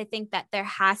UFOs, I think that there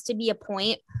has to be a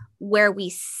point where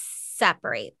we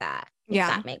separate that. If Yeah.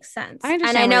 that makes sense. I understand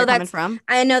and I where know you're coming that's from.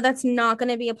 I know that's not going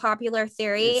to be a popular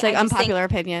theory. It's like I just think unpopular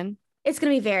opinion. it's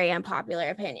going to be very unpopular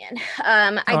opinion.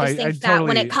 I No, just think I that when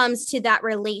totally- it comes to that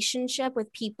relationship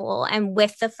with people and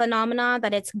with the phenomena,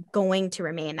 that it's going to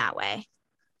remain that way.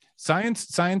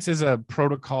 Science is a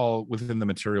protocol within the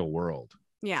material world.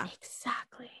 Yeah.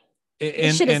 Exactly. And,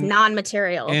 This shit is and-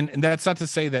 non-material. and that's not to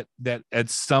say that at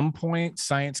some point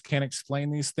science can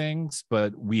explain these things,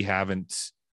 but we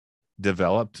haven't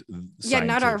developed Yeah,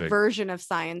 not our scientific- version of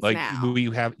science like now. we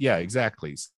have. Yeah,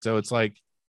 exactly. So it's like,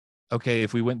 okay,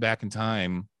 if we went back in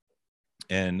time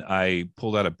and I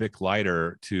pulled out a Bic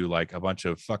lighter to like a bunch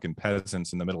of fucking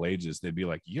peasants in the Middle Ages, they'd be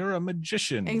like, "You're a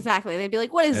magician." Exactly. They'd be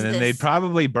like, what is And then this? they'd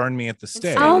probably burn me at the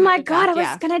stake. Instead- Oh Same my with God. I that, was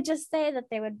yeah. going to just say that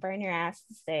they would burn your ass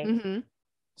to stake. Mhm.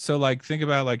 So like, think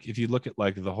about like if you look at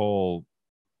like the whole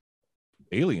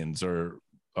aliens are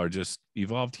just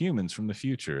evolved humans from the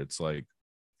future. It's like,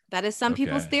 That is some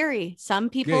people's Okay. theory. Some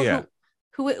people yeah.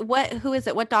 Who is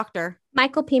it? What doctor?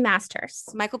 Michael P. Masters.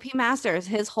 Michael P. Masters.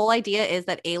 His whole idea is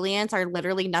that aliens are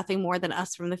literally nothing more than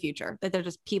us from the future, that they're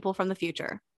just people from the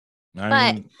future.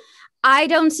 But I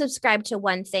don't subscribe to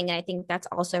one thing, and I think that's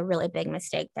also a really big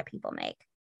mistake that people make.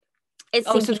 It's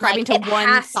subscribing to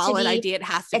one solid idea. It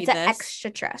has to be this. It's an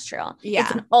extraterrestrial. Yeah.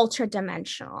 It's an ultra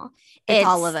dimensional. It's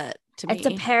all of it. It's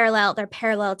a parallel. They're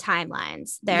parallel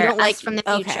timelines. They're us from the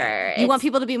future. Okay. You want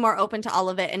people to be more open to all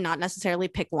of it and not necessarily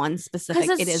pick one specific.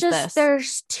 It is just, this.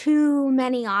 There's too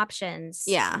many options.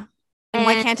 Yeah. And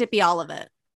why can't it be all of it?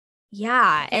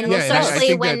 Yeah. And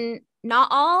especially when not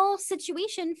all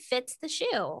situation fits the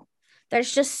shoe.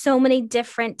 There's just so many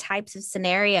different types of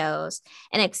scenarios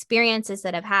and experiences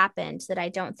that have happened that I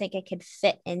don't think it could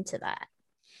fit into that.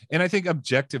 And I think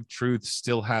objective truth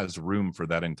still has room for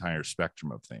that entire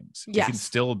spectrum of things. Yes. It can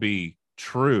still be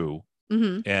true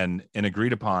and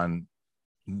agreed upon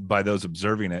by those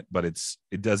observing it, but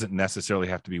it doesn't necessarily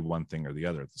have to be one thing or the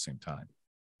other at the same time.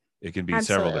 It can be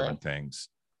several different things.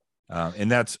 And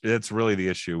that's really the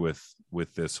issue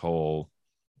with this whole,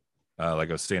 like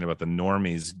I was saying about the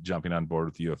normies jumping on board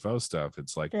with UFO stuff.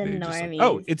 It's like,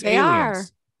 it's they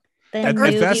aliens. The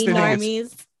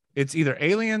normies. It's either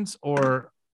aliens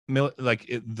or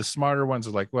the smarter ones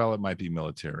are like, well, it might be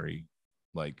military,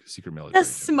 like secret military. The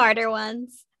smarter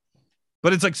ones.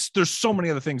 But it's like there's so many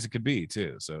other things it could be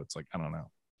too. So it's like, I don't know.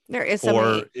 There is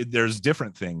there's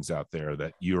different things out there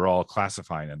that you're all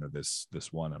classifying under this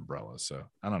one umbrella. So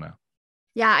I don't know.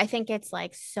 Yeah, I think it's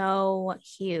like so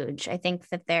huge. I think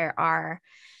that there are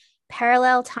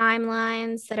parallel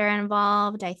timelines that are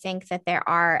involved. I think that there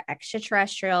are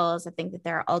extraterrestrials. I think that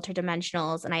there are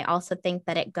ultradimensionals. And I also think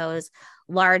that it goes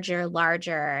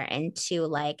larger into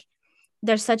like,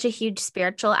 there's such a huge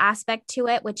spiritual aspect to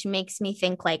it, which makes me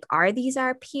think like, are these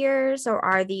our peers or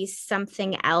are these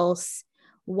something else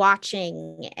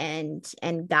watching and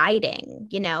guiding,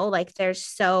 like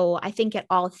I think it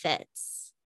all fits.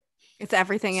 It's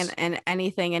everything and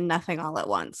anything and nothing all at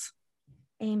once.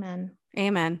 Amen.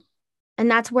 And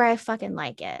that's where I fucking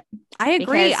like it. I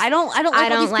agree. I don't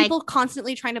like people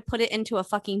constantly trying to put it into a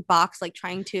fucking box, like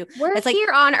trying to. We're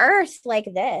here on Earth like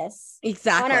this,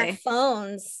 exactly, on our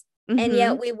phones, and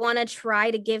yet we want to try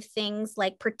to give things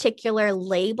like particular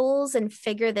labels and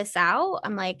figure this out.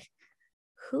 I'm like,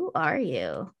 who are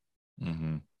you?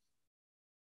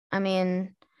 I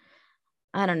mean,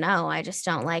 I don't know. I just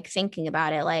don't like thinking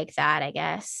about it like that. I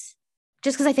guess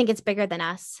just because I think it's bigger than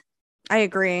us. I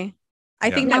agree. I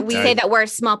think that we say that we're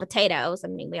small potatoes. I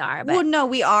mean, we are. But... Well, no,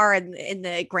 we are in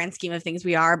the grand scheme of things.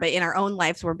 We are, but in our own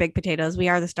lives, we're big potatoes. We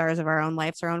are the stars of our own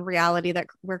lives, our own reality that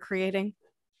we're creating.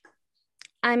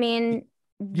 I mean,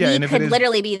 we could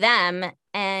literally be them,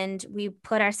 and we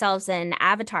put ourselves in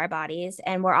avatar bodies,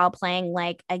 and we're all playing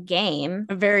like a game,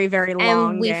 a very, very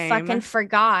long and we game. fucking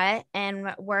forgot,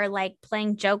 and we're like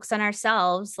playing jokes on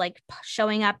ourselves, like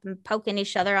showing up and poking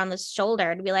each other on the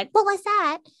shoulder to be like, "What was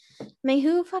that?" I mean,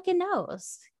 who fucking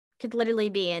knows? Could literally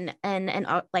be an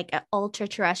like an ultra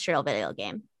terrestrial video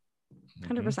game.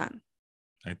 100%.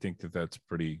 I think that's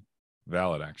pretty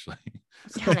valid, actually.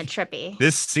 It's kind of trippy.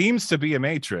 This seems to be a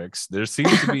matrix. There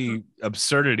seems to be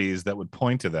absurdities that would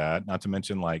point to that. Not to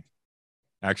mention, like,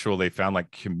 they found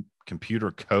like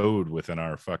computer code within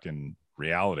our fucking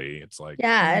reality. It's like,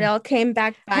 it all came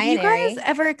back binary. Have you guys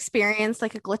ever experienced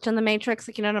like a glitch in the matrix?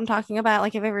 Like, you know what I'm talking about?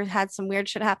 Like, have you ever had some weird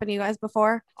shit happen to you guys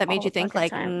before that made you think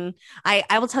like,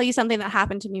 I will tell you something that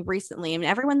happened to me recently, and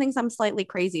everyone thinks I'm slightly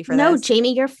crazy for this. No,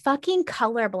 Jamie, you're fucking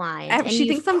colorblind. She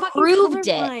thinks I'm fucking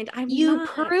colorblind. You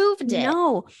proved it.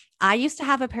 No, I used to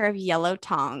have a pair of yellow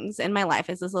tongs in my life.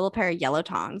 It's this little pair of yellow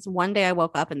tongs. One day I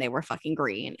woke up and they were fucking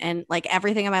green, and like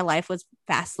everything in my life was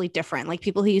vastly different. Like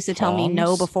people who used to tell me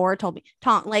no before told me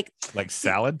like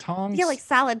salad tongs. Yeah, like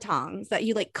salad tongs that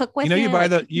you like cook with. You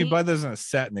buy those in a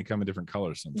set and they come in different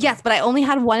colors sometimes. Yes, but I only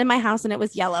had one in my house and it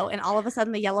was yellow, and all of a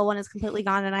sudden the yellow one is completely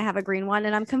gone and I have a green one,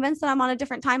 and I'm convinced that I'm on a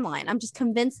different timeline. I'm just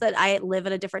convinced that I live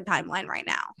in a different timeline right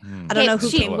now. I don't know who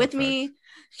came with me.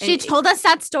 She told us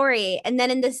that story, and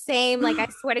then in the same, like, I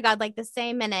swear to God, like the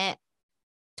same minute,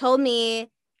 told me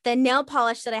the nail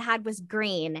polish that I had was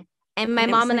green, and my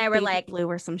mom and I were like, blue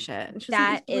or some shit.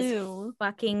 That is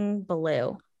fucking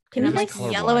blue. Can you like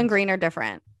yellow and green are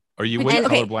different? Or you went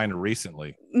colorblind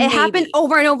recently? It happened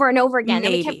over and over and over again.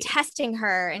 And we kept testing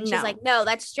her, and she's like, "No,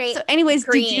 that's straight." So, anyways,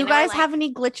 green. Did you guys have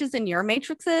any glitches in your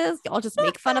matrices? I'll just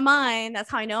make fun of mine. That's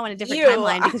how I know I'm in a different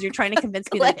timeline, because you're trying to convince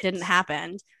me that it didn't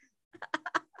happen.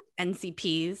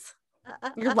 NCPs.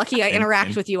 You're lucky I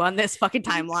interact with you on this fucking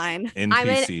timeline.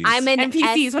 NPCs. I'm an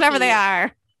NPCs, SP. Whatever they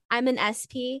are. I'm an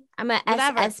SP. I'm an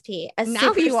SSP. A now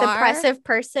super suppressive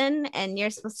person, and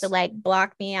you're supposed to like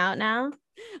block me out now.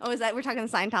 Oh, is that we're talking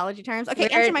Scientology terms? Okay,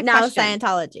 We're answer my now question.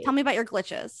 Scientology. Tell me about your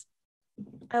glitches.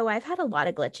 Oh, I've had a lot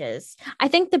of glitches. I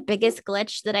think the biggest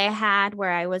glitch that I had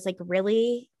where I was like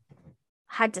really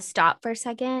had to stop for a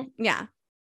second. Yeah.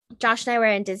 Josh and I were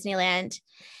in Disneyland,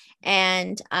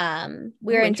 and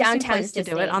we were in downtown Disney.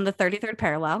 To do it on the 33rd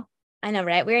parallel. I know,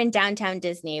 right? We're in downtown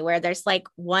Disney where there's like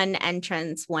one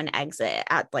entrance, one exit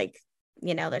at like,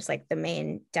 there's like the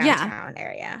main downtown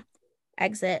area.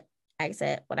 Exit,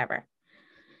 whatever.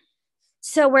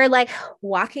 So we're like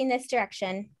walking this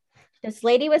direction. This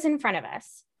lady was in front of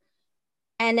us.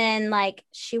 And then like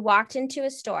she walked into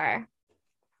a store.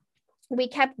 We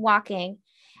kept walking.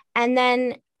 And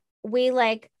then we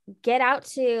like get out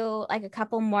to like a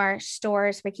couple more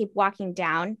stores. We keep walking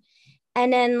down.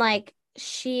 And then like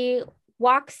she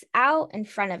walks out in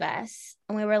front of us.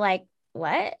 And we were like,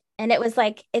 what? And it was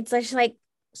like, it's just like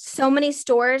so many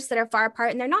stores that are far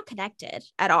apart and they're not connected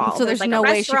at all. So there's like no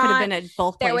way she could have been at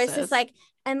both places. There was this like,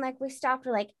 and like we stopped,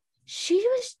 we're like, she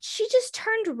just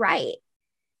turned right.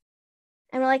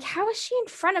 And we're like, how is she in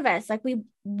front of us? Like we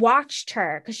watched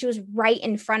her because she was right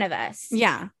in front of us.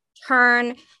 Yeah.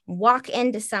 Turn, walk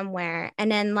into somewhere.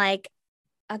 And then like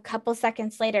a couple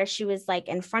seconds later, she was like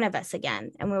in front of us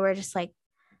again. And we were just like,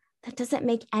 that doesn't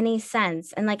make any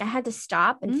sense. And like, I had to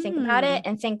stop and think about it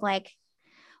and think like,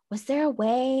 was there a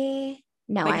way?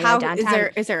 No, like I how know downtown.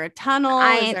 Is there a tunnel?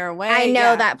 Is there a way? I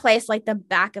know that place like the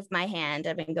back of my hand.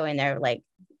 I've been going there like,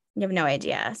 you have no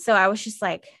idea. So I was just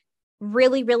like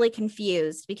really, really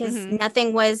confused because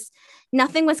nothing was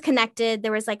connected.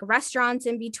 There was like restaurants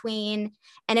in between,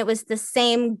 and it was the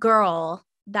same girl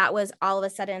that was all of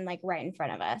a sudden like right in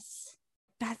front of us.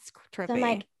 That's trippy. So I'm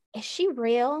like, is she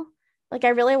real? Like I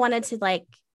really wanted to like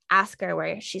ask her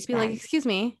where she's been. Like, excuse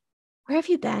me, where have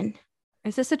you been?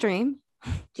 Is this a dream?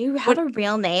 Do you have a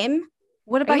real name?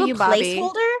 What about you, Bobby?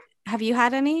 Placeholder? Have you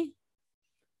had any?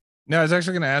 No, I was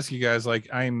actually going to ask you guys, like,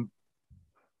 I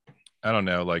don't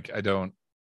know, like,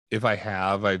 if I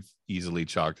have, I've easily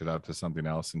chalked it up to something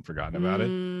else and forgotten about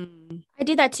it. I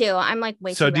do that too. I'm like,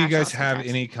 way so too do you guys rational have sometimes.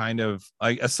 any kind of,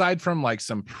 like, aside from like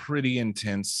some pretty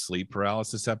intense sleep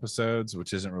paralysis episodes,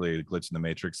 which isn't really a glitch in the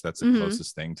matrix, that's the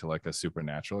closest thing to like a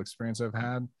supernatural experience I've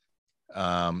had.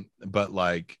 But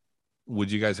like,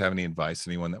 would you guys have any advice to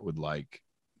anyone that would like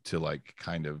to like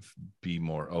kind of be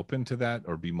more open to that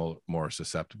or be more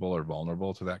susceptible or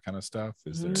vulnerable to that kind of stuff?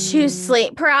 Is there to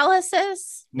sleep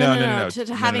paralysis? No.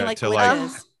 To having like to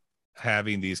glitches. like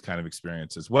having these kind of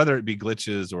experiences, whether it be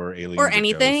glitches or aliens or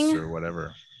anything or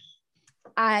whatever.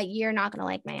 You're not gonna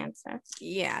like my answer.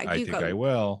 Yeah, I think I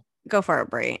will. Go for it,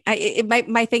 Brie.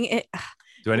 My thing.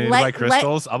 Do I need to buy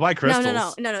crystals? I'll buy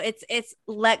crystals. No. It's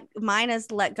mine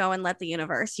is let go and let the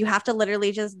universe. You have to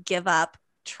literally just give up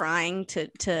trying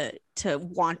to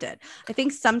want it. I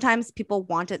think sometimes people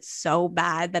want it so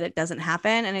bad that it doesn't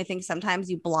happen. And I think sometimes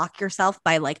you block yourself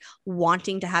by like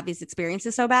wanting to have these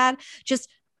experiences so bad. Just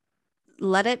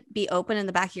let it be open in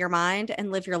the back of your mind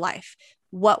and live your life.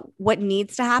 What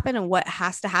needs to happen and what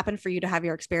has to happen for you to have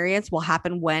your experience will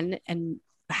happen when and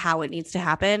how it needs to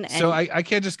happen. And so I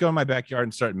can't just go in my backyard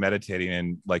and start meditating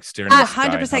and like staring at the sky.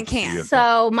 100% can't.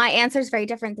 So my answer is very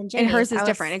different than Jamie's. And hers is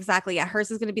different. Exactly. Yeah.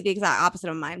 Hers is going to be the exact opposite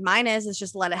of mine. Mine is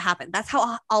just let it happen. That's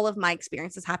how all of my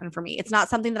experiences happen for me. It's not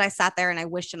something that I sat there and I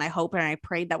wished and I hoped and I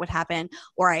prayed that would happen,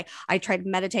 or I tried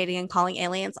meditating and calling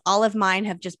aliens. All of mine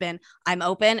have just been, I'm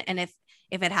open. And if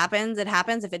it happens, it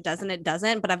happens. If it doesn't, it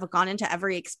doesn't. But I've gone into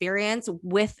every experience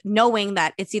with knowing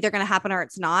that it's either going to happen or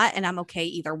it's not. And I'm okay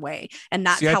either way. And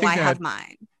that's how I have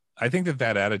mine. I think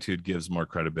that attitude gives more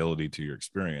credibility to your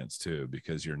experience too,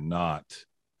 because you're not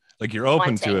like, you're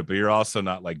open to it, but you're also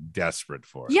not like desperate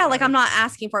for it. Yeah. Like I'm not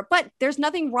asking for it, but there's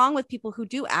nothing wrong with people who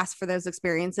do ask for those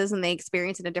experiences and they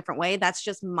experience it a different way. That's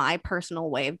just my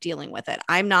personal way of dealing with it.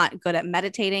 I'm not good at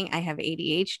meditating. I have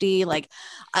ADHD. Like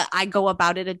I go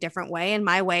about it a different way. And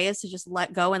my way is to just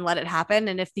let go and let it happen.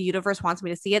 And if the universe wants me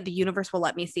to see it, the universe will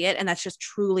let me see it. And that's just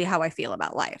truly how I feel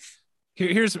about life.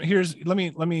 Here's let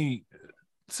me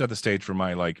set the stage for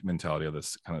my like mentality of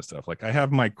this kind of stuff. Like I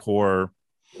have my core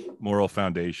moral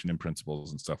foundation and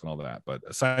principles and stuff and all that, but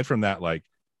aside from that, like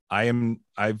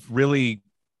I've really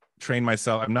trained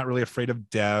myself. I'm not really afraid of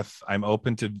death. I'm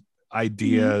open to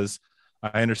ideas.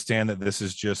 I understand that this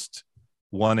is just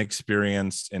one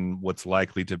experience and what's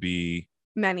likely to be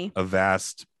a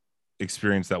vast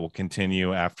experience that will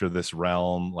continue after this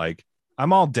realm. Like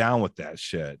I'm all down with that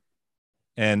shit,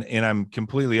 and I'm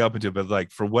completely open to it. But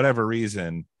like for whatever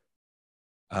reason,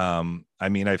 I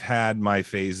mean, I've had my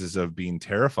phases of being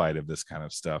terrified of this kind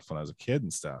of stuff when I was a kid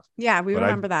and stuff. Yeah, we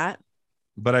remember that.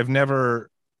 But I've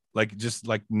never, like, just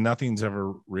like nothing's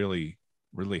ever really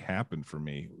really happened for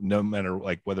me, no matter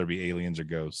like whether it be aliens or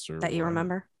ghosts or That you whatever.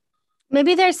 remember?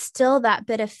 Maybe there's still that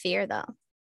bit of fear though.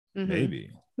 Mhm.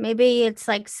 Maybe. Maybe it's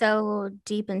like so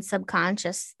deep and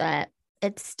subconscious that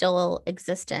it's still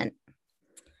existent.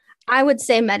 I would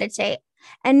say meditate.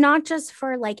 And not just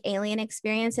for like alien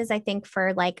experiences, I think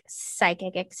for like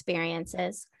psychic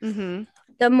experiences. Mhm.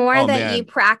 The more Oh, that you man.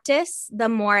 practice, the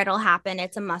more it'll happen.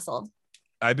 It's a muscle.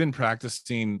 I've been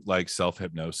practicing like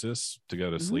self-hypnosis to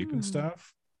go to sleep and Mm.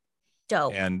 stuff.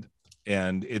 Dope.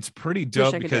 And it's pretty I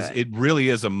dope could do because it. it really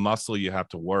is a muscle you have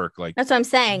to work. Like That's what I'm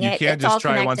saying. you can't It's all just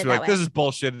try it once connected and be like, that this way. is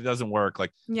bullshit, it doesn't work.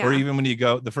 Like, Yeah. or even when you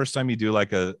go the first time you do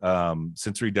like a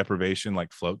sensory deprivation,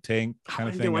 like float tank kind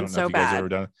of I'm thing. I doing don't know so if you guys have bad. ever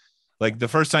done it. Like the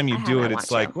first time you I do haven't, it, I it's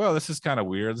want like, to. well, this is kind of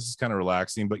weird. This is kind of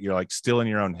relaxing, but you're like still in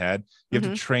your own head. You have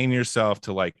Mhm. to train yourself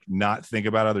to like not think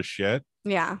about other shit.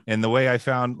 Yeah. And the way I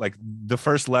found like the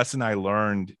first lesson I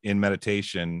learned in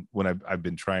meditation when I've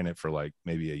been trying it for like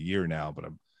maybe a year now, but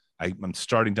I'm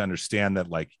starting to understand that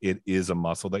like it is a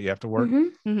muscle that you have to work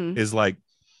Mhm. Mhm. is like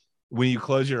when you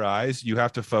close your eyes, you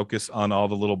have to focus on all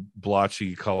the little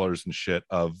blotchy colors and shit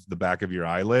of the back of your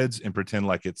eyelids and pretend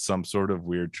like it's some sort of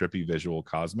weird, trippy visual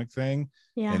cosmic thing.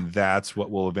 Yeah. And that's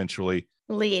what will eventually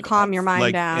Lead. Calm your mind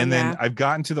like, down. and then yeah. I've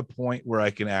gotten to the point where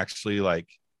I can actually like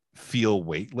feel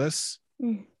weightless.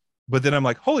 Mm. But then I'm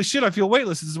like, holy shit, I feel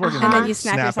weightless. This is working. And then I you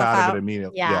snap snap yourself out of out. it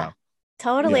immediately. Yeah. Yeah.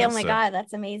 Totally. Yeah, Oh my so- God.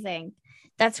 That's amazing.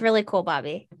 That's really cool,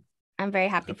 Bobby. I'm very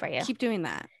happy for you. Keep doing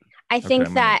that. I think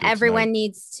I'm gonna that do it everyone tonight.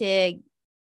 needs to,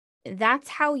 that's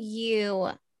how you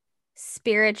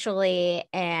spiritually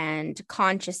and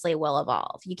consciously will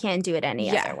evolve. You can't do it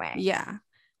any other way. Yeah.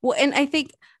 Well, and I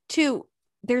think too,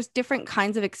 there's different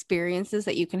kinds of experiences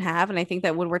that you can have. And I think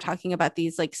that when we're talking about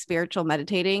these like spiritual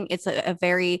meditating, it's a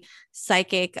very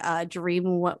psychic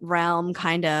dream realm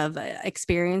kind of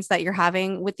experience that you're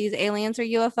having with these aliens or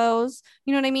UFOs.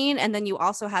 You know what I mean? And then you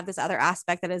also have this other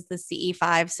aspect that is the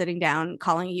CE5 sitting down,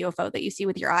 calling a UFO that you see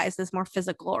with your eyes, this more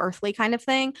physical, earthly kind of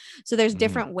thing. So there's Mhm.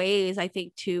 different ways, I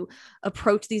think, to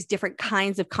approach these different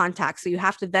kinds of contacts. So you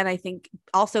have to then, I think,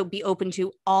 also be open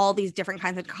to all these different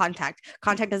kinds of contact.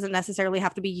 Contact doesn't necessarily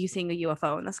have to be you seeing a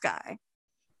UFO in the sky.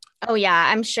 Oh,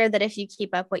 yeah. I'm sure that if you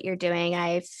keep up what you're doing,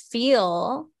 I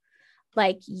feel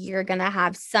like you're going to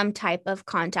have some type of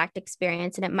contact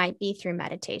experience, and it might be through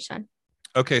meditation.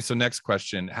 Okay, so next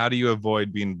question. How do you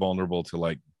avoid being vulnerable to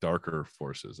like darker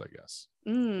forces, I guess?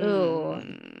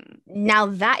 Mm. Now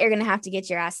that you're going to have to get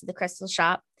your ass to the crystal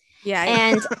shop. Yeah.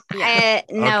 And Yeah.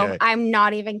 no, Okay. I'm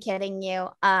not even kidding you.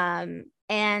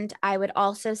 And I would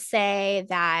also say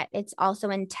that it's also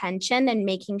intention and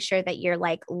making sure that you're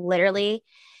like literally,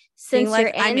 Being since like,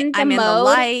 you're in the I'm mode, in the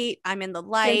light. I'm in the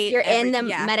light. since you're in the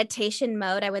yeah. meditation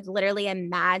mode, I would literally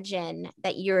imagine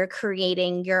that you're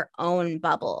creating your own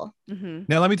bubble. Mhm.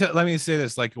 Now let me say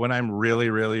this. Like when I'm really,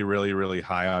 really, really, really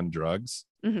high on drugs,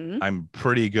 Mhm. I'm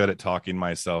pretty good at talking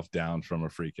myself down from a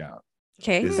freak out.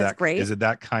 Okay, Is that's that great. Is it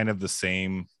that kind of the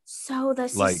same So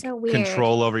this like is so weird.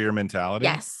 control over your mentality?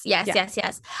 Yes. Yeah.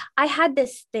 I had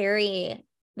this theory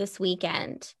this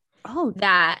weekend Oh,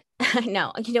 that I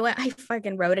know. You know what? I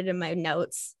fucking wrote it in my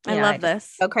notes. I Yeah, love just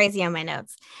this. Go crazy on my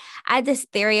notes. I had this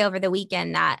theory over the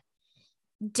weekend that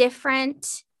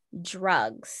different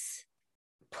drugs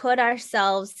put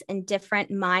ourselves in different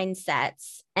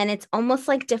mindsets, and it's almost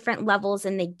like different levels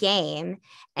in the game,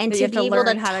 and That to you have be to able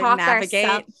learn to how to talk navigate.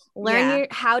 ourselves, learn Yeah.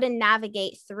 how to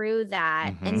navigate through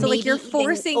that, Mhm. and So, like, maybe you're even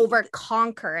forcing- over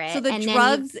conquer it. So the and then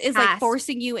drugs you is like pass-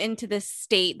 forcing you into this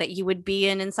state that you would be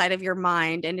in inside of your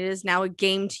mind, and it is now a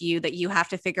game to you that you have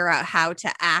to figure out how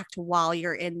to act while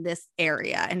you're in this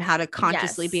area and how to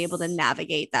consciously be able to Yes.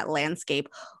 navigate that landscape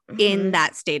in Mhm.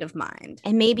 that state of mind.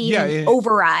 and maybe Yeah, even it-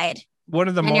 override, One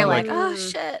of the and more you're like like, oh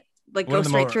Mm. shit. Like One go of the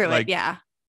straight more, through like, it. Yeah.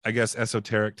 I guess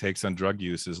esoteric takes on drug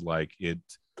use is like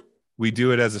we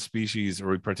do it as a species, or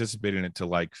we participate in it to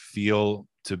like feel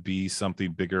to be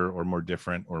something bigger or more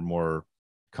different or more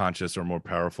conscious or more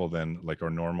powerful than like our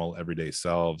normal everyday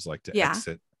selves, like to Yeah.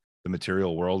 exit the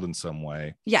material world in some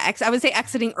way. Yeah, I would say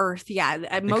exiting Earth. Yeah,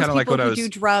 most kinda like people what I who was- do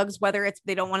drugs, whether it's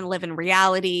they don't want to live in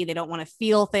reality, they don't want to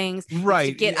feel things, it's to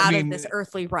Right. get I out mean, of this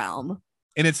earthly realm.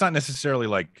 and it's not necessarily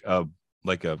like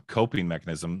a coping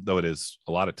mechanism, though it is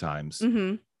a lot of times.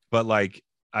 Hmm. But like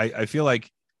I feel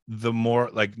like the more,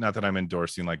 like, not that I'm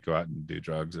endorsing like go out and do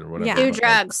drugs or whatever. Yeah. Do but, like,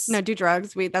 drugs. No, do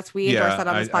drugs. We endorse that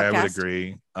on this podcast. I would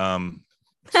agree.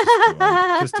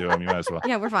 Just do them. You might as well.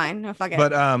 Yeah, we're fine. No, fuck it.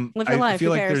 But Live your I life.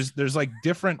 feel Who like cares? there's like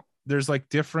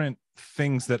different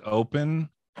things that open,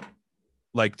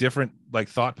 like different like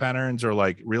thought patterns or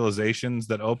like realizations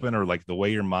that open, or like the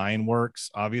way your mind works,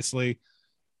 obviously,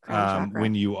 Crown chakra.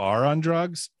 when you are on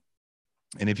drugs.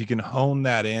 And if you can hone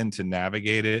that in to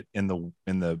navigate it in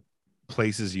the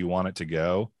places you want it to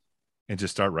go, and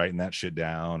just start writing that shit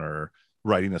down, or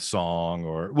writing a song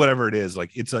or whatever it is,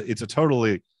 like it's a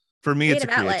totally, for me, it's a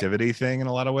Creative outlet. creativity thing in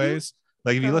a lot of ways.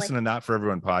 Like if you So, listen to Not For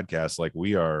Everyone podcast, like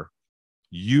we are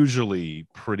usually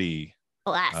pretty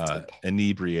Blasted.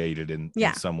 inebriated in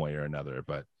some way or another.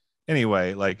 But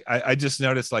anyway, like I just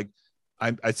noticed, like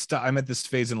I'm at this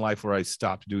phase in life where I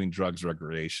stopped doing drugs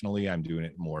recreationally. I'm doing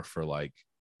it more for like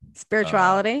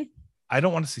Spirituality. I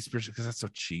don't want to say spiritual because that's so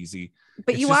cheesy.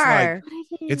 But It's you just are.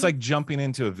 It's like jumping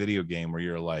into a video game where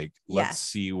you're like, let's Yes.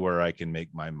 see where I can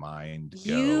make my mind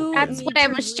go. You That's need what I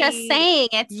to was just read- saying.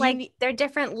 It's you like need- they're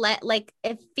different. Like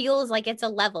it feels like it's a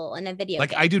level in a video.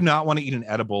 Like game. I do not want to eat an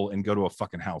edible and go to a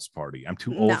fucking house party. I'm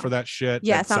too old No. for that shit.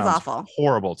 Yeah, That it sounds awful.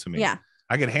 Horrible to me. Yeah.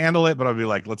 I could handle it, but I'd be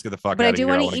like, let's get the fuck But out I of do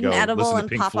here. want to eat an go edible listen to and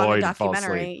Pink pop on a Floyd and fall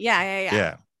documentary. asleep.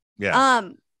 Yeah.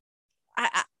 Yeah.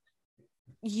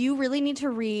 You really need to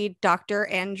read Dr.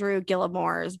 Andrew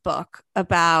Gillimore's book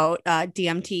about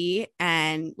DMT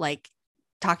and like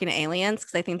talking to aliens,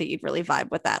 because I think that you'd really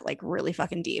vibe with that, like really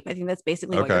fucking deep. I think that's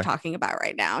basically what you're Okay. talking about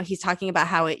right now. He's talking about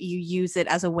how you use it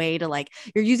as a way to like,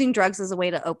 you're using drugs as a way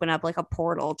to open up like a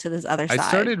portal to this other side. I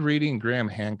started reading Graham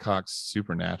Hancock's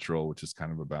Supernatural, which is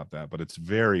kind of about that, but it's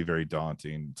very, very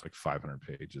daunting. It's like 500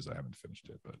 pages. I haven't finished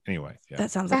it, but anyway, yeah. That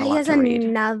sounds like a He lot has to read.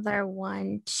 another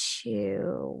one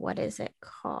too. What is it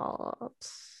called?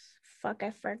 Fuck, I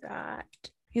forgot.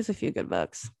 He has a few good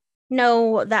books.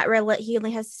 No, that he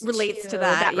only has Relates two to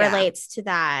that, yeah. relates to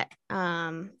that.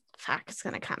 Fuck, it's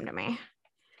gonna come to me.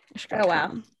 Oh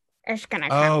well, it's gonna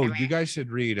come Oh, to me. you guys should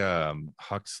read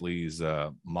Huxley's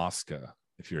Mosca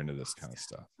if you're into this kind of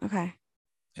stuff. Okay.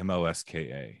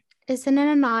 Moska. Isn't it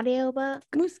an audiobook?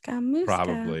 Muska.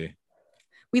 Probably.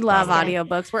 We love Probably.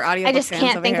 audiobooks. We're audiobook I just fans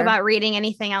can't over think here. about reading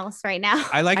anything else right now.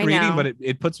 I like I reading, know. but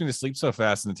it puts me to sleep so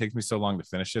fast and it takes me so long to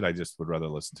finish it. I just would rather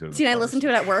listen to it. in the See, I car. listen to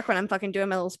it at work when I'm fucking doing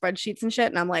my little spreadsheets and shit,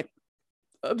 and I'm like,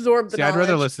 absorb the See, I'd rather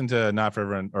knowledge. listen to Not For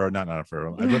Everyone, or not For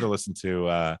Everyone. I'd rather listen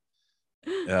to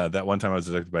that one time I was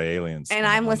abducted by aliens. And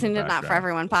on I'm the listening to Not For background.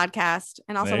 Everyone podcast,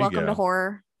 and also There you Welcome go. to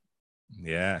Horror.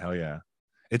 Yeah, hell yeah.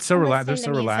 It's so I'm relaxed. They're listening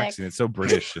so to music. relaxing. It's so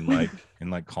British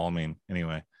and like calming.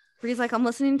 Anyway. He's like, I'm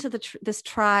listening to this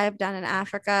tribe down in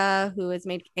Africa who has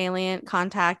made alien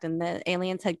contact, and the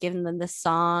aliens had given them this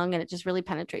song, and it just really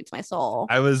penetrates my soul.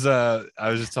 I was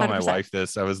just telling my 100%. wife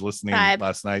this. I was listening Vibe.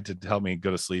 last night to help me go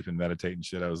to sleep and meditate and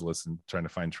shit. I was trying to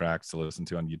find tracks to listen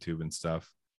to on YouTube and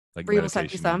stuff. Like Bree will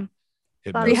send you meditation,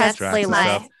 some. Bobby hypnosis has tracks and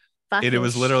playlists. stuff. It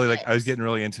was literally like I was getting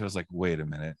really into it. I was like, wait a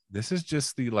minute. This is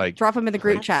just the like Drop them in the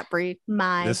group Like- chat, Bree.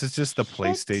 this is just the shit.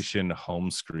 PlayStation home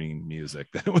screen music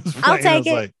that was I'll playing. I was take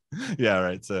it. like, yeah,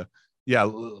 right. So yeah,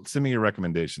 send me your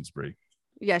recommendations, Bree.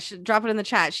 Yeah, drop it in the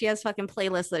chat. She has fucking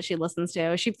playlists that she listens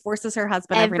to. She forces her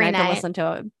husband every Every night to night. listen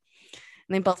to it, and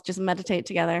they both just meditate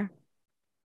together.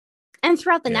 And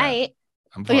throughout the Yeah. night,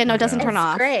 I'm Oh, yeah, no, fucking it doesn't down. turn it's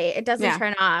off. great. It doesn't Yeah.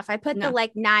 turn off. I put No. the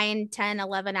like 9, 10,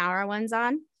 11-hour ones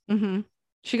on. Mm-hmm.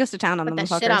 She goes to town on Put them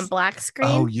the shit on fuckers. black screen.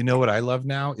 Oh, you know what I love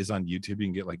now is on YouTube you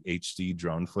can get like HD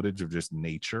drone footage of just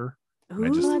nature. I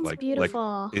just Ooh, that's like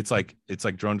beautiful. it's like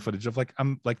drone footage of like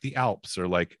like the Alps or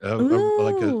like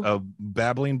Ooh. a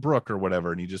babbling brook or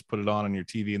whatever, and you just put it on your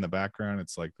TV in the background.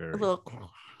 It's like very A little.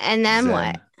 And then zen.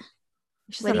 what?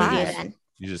 She's What a do you do vibe. then?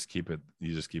 You just keep it on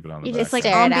the You background. It's like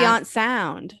Stare it ambient out.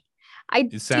 sound. I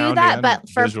do sound that, and but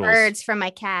for visuals. birds, for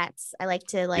my cats. I like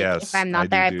to like Yes, if I'm I not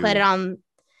there, do I put it on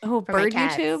Oh, for my bird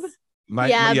cats. YouTube. my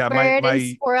bird my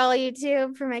and squirrel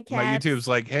YouTube for my cats. my YouTube's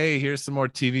like, hey, here's some more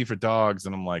TV for dogs,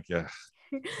 and I'm like, yeah,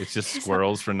 it's just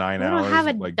squirrels for 9 We don't hours, have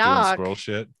a like dog. doing squirrel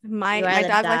shit. My You are my the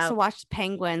dog likes to dog. watch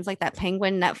penguins, like that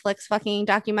penguin Netflix fucking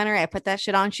documentary. I put that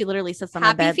shit on. She literally sits on my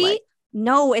Happy bed. Feet? Like,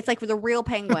 no, it's like for the real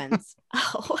penguins.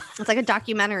 Oh, It's like a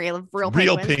documentary of real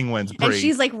Real penguins. penguins, And Brie.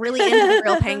 she's like really into the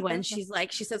real penguins. She's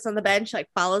like, she sits on the bed and she like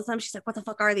follows them. She's like, what the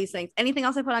fuck are these things? Anything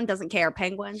else I put on doesn't care.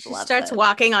 Penguins. she loves starts it.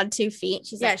 walking on 2 feet.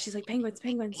 She's Yeah, like, she's like,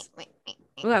 penguins.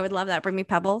 Ooh, I would love that. Bring me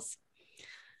pebbles.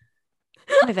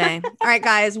 Oy vey. All right,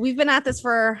 guys, we've been at this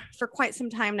for quite some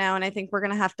time now, and I think we're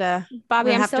gonna have to. Bobby,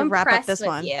 We'll I'm have so to wrap up impressed this with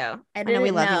one. you. I I didn't know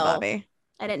we love know. you, Bobby.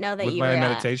 I didn't know that With you my were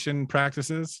meditation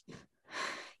practices. It's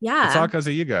Yeah. all because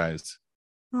of you guys.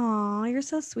 Oh, you're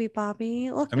so sweet, Bobby.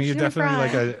 Look, I mean, you're definitely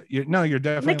like you're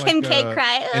definitely the Kim K like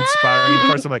cry. inspiring. Of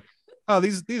course, I'm like, oh,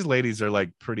 these ladies are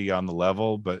like pretty on the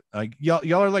level, but like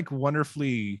y'all are like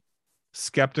wonderfully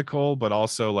skeptical, but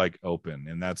also like open,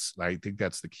 and I think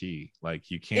that's the key. Like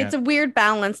you can't. It's a weird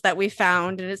balance that we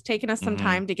found, and it's taken us some Mhm.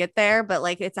 time to get there, but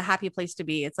like it's a happy place to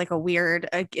be. It's like a weird,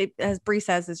 as Bree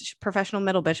says, it's professional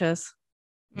middle bitches.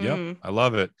 Yep, Mm. I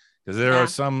love it. Because Yeah.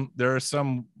 there are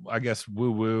some, I guess,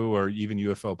 woo woo or even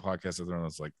UFO podcasts that are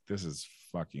like, this is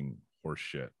fucking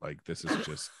horseshit. Like this is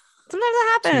just Sometimes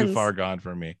that happens. too far gone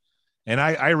for me. And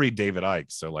I read David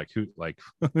Icke, so like who the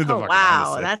Oh fuck am I to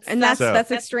wow, say? that's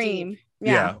So- extreme. deep.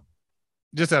 yeah.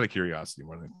 Just out of curiosity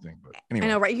more than anything. But anyway, I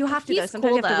know, right? You have to. Though. He's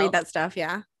Sometimes cool, you have to though. read that stuff.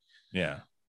 Yeah. yeah.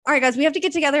 All right, guys, we have to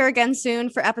get together again soon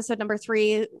for episode number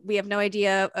 3. We have no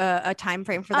idea a time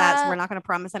frame for that, so we're not going to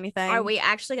promise anything. Are we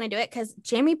actually going to do it? Because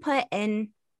Jamie put in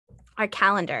our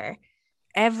calendar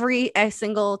every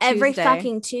single every Tuesday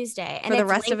fucking Tuesday, and for the it's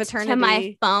rest of linked eternity to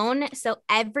my phone. So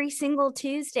every single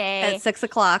Tuesday at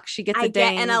 6:00, she gets I a get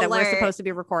ding an that we're alert supposed to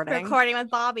be recording. with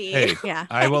Bobby. Hey, Yeah.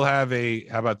 I will have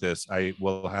how about this? I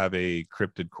will have a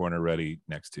cryptid corner ready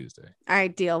next Tuesday. All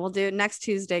right, deal. We'll do it next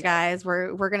Tuesday, guys.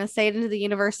 We're gonna say it into the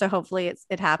universe, so hopefully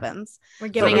it happens. We're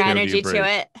giving But our we're gonna be energy brave. to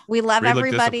it. We love Bree looked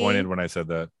everybody. disappointed when I said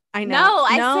that. I know. No,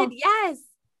 I said yes.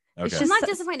 Okay. It's I'm just- not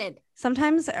disappointed.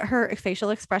 Sometimes her facial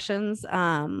expressions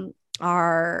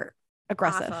are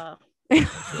aggressive. Awful.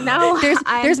 No,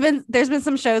 there's been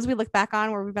some shows we look back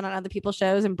on where we've been on other people's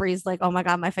shows and Bree's like, oh my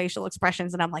god, my facial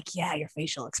expressions, and I'm like, yeah, your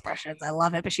facial expressions, I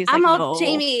love it, but she's I'm like, all no.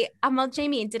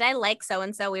 Jamie. Did I like so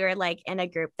and so? We were like in a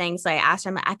group thing, so I asked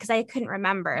him because I couldn't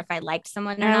remember if I liked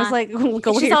someone or And I was not. like, go look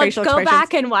at She's your all, facial go expressions.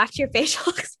 back and watch your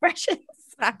facial expressions.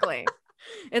 Exactly.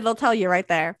 It'll tell you right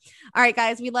there. All right,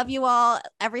 guys, we love you all.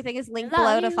 Everything is linked Love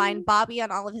below to you. find Bobby on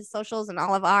all of his socials and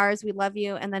all of ours. We love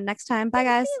you. And then next time, bye,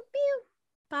 guys.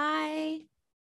 Bye.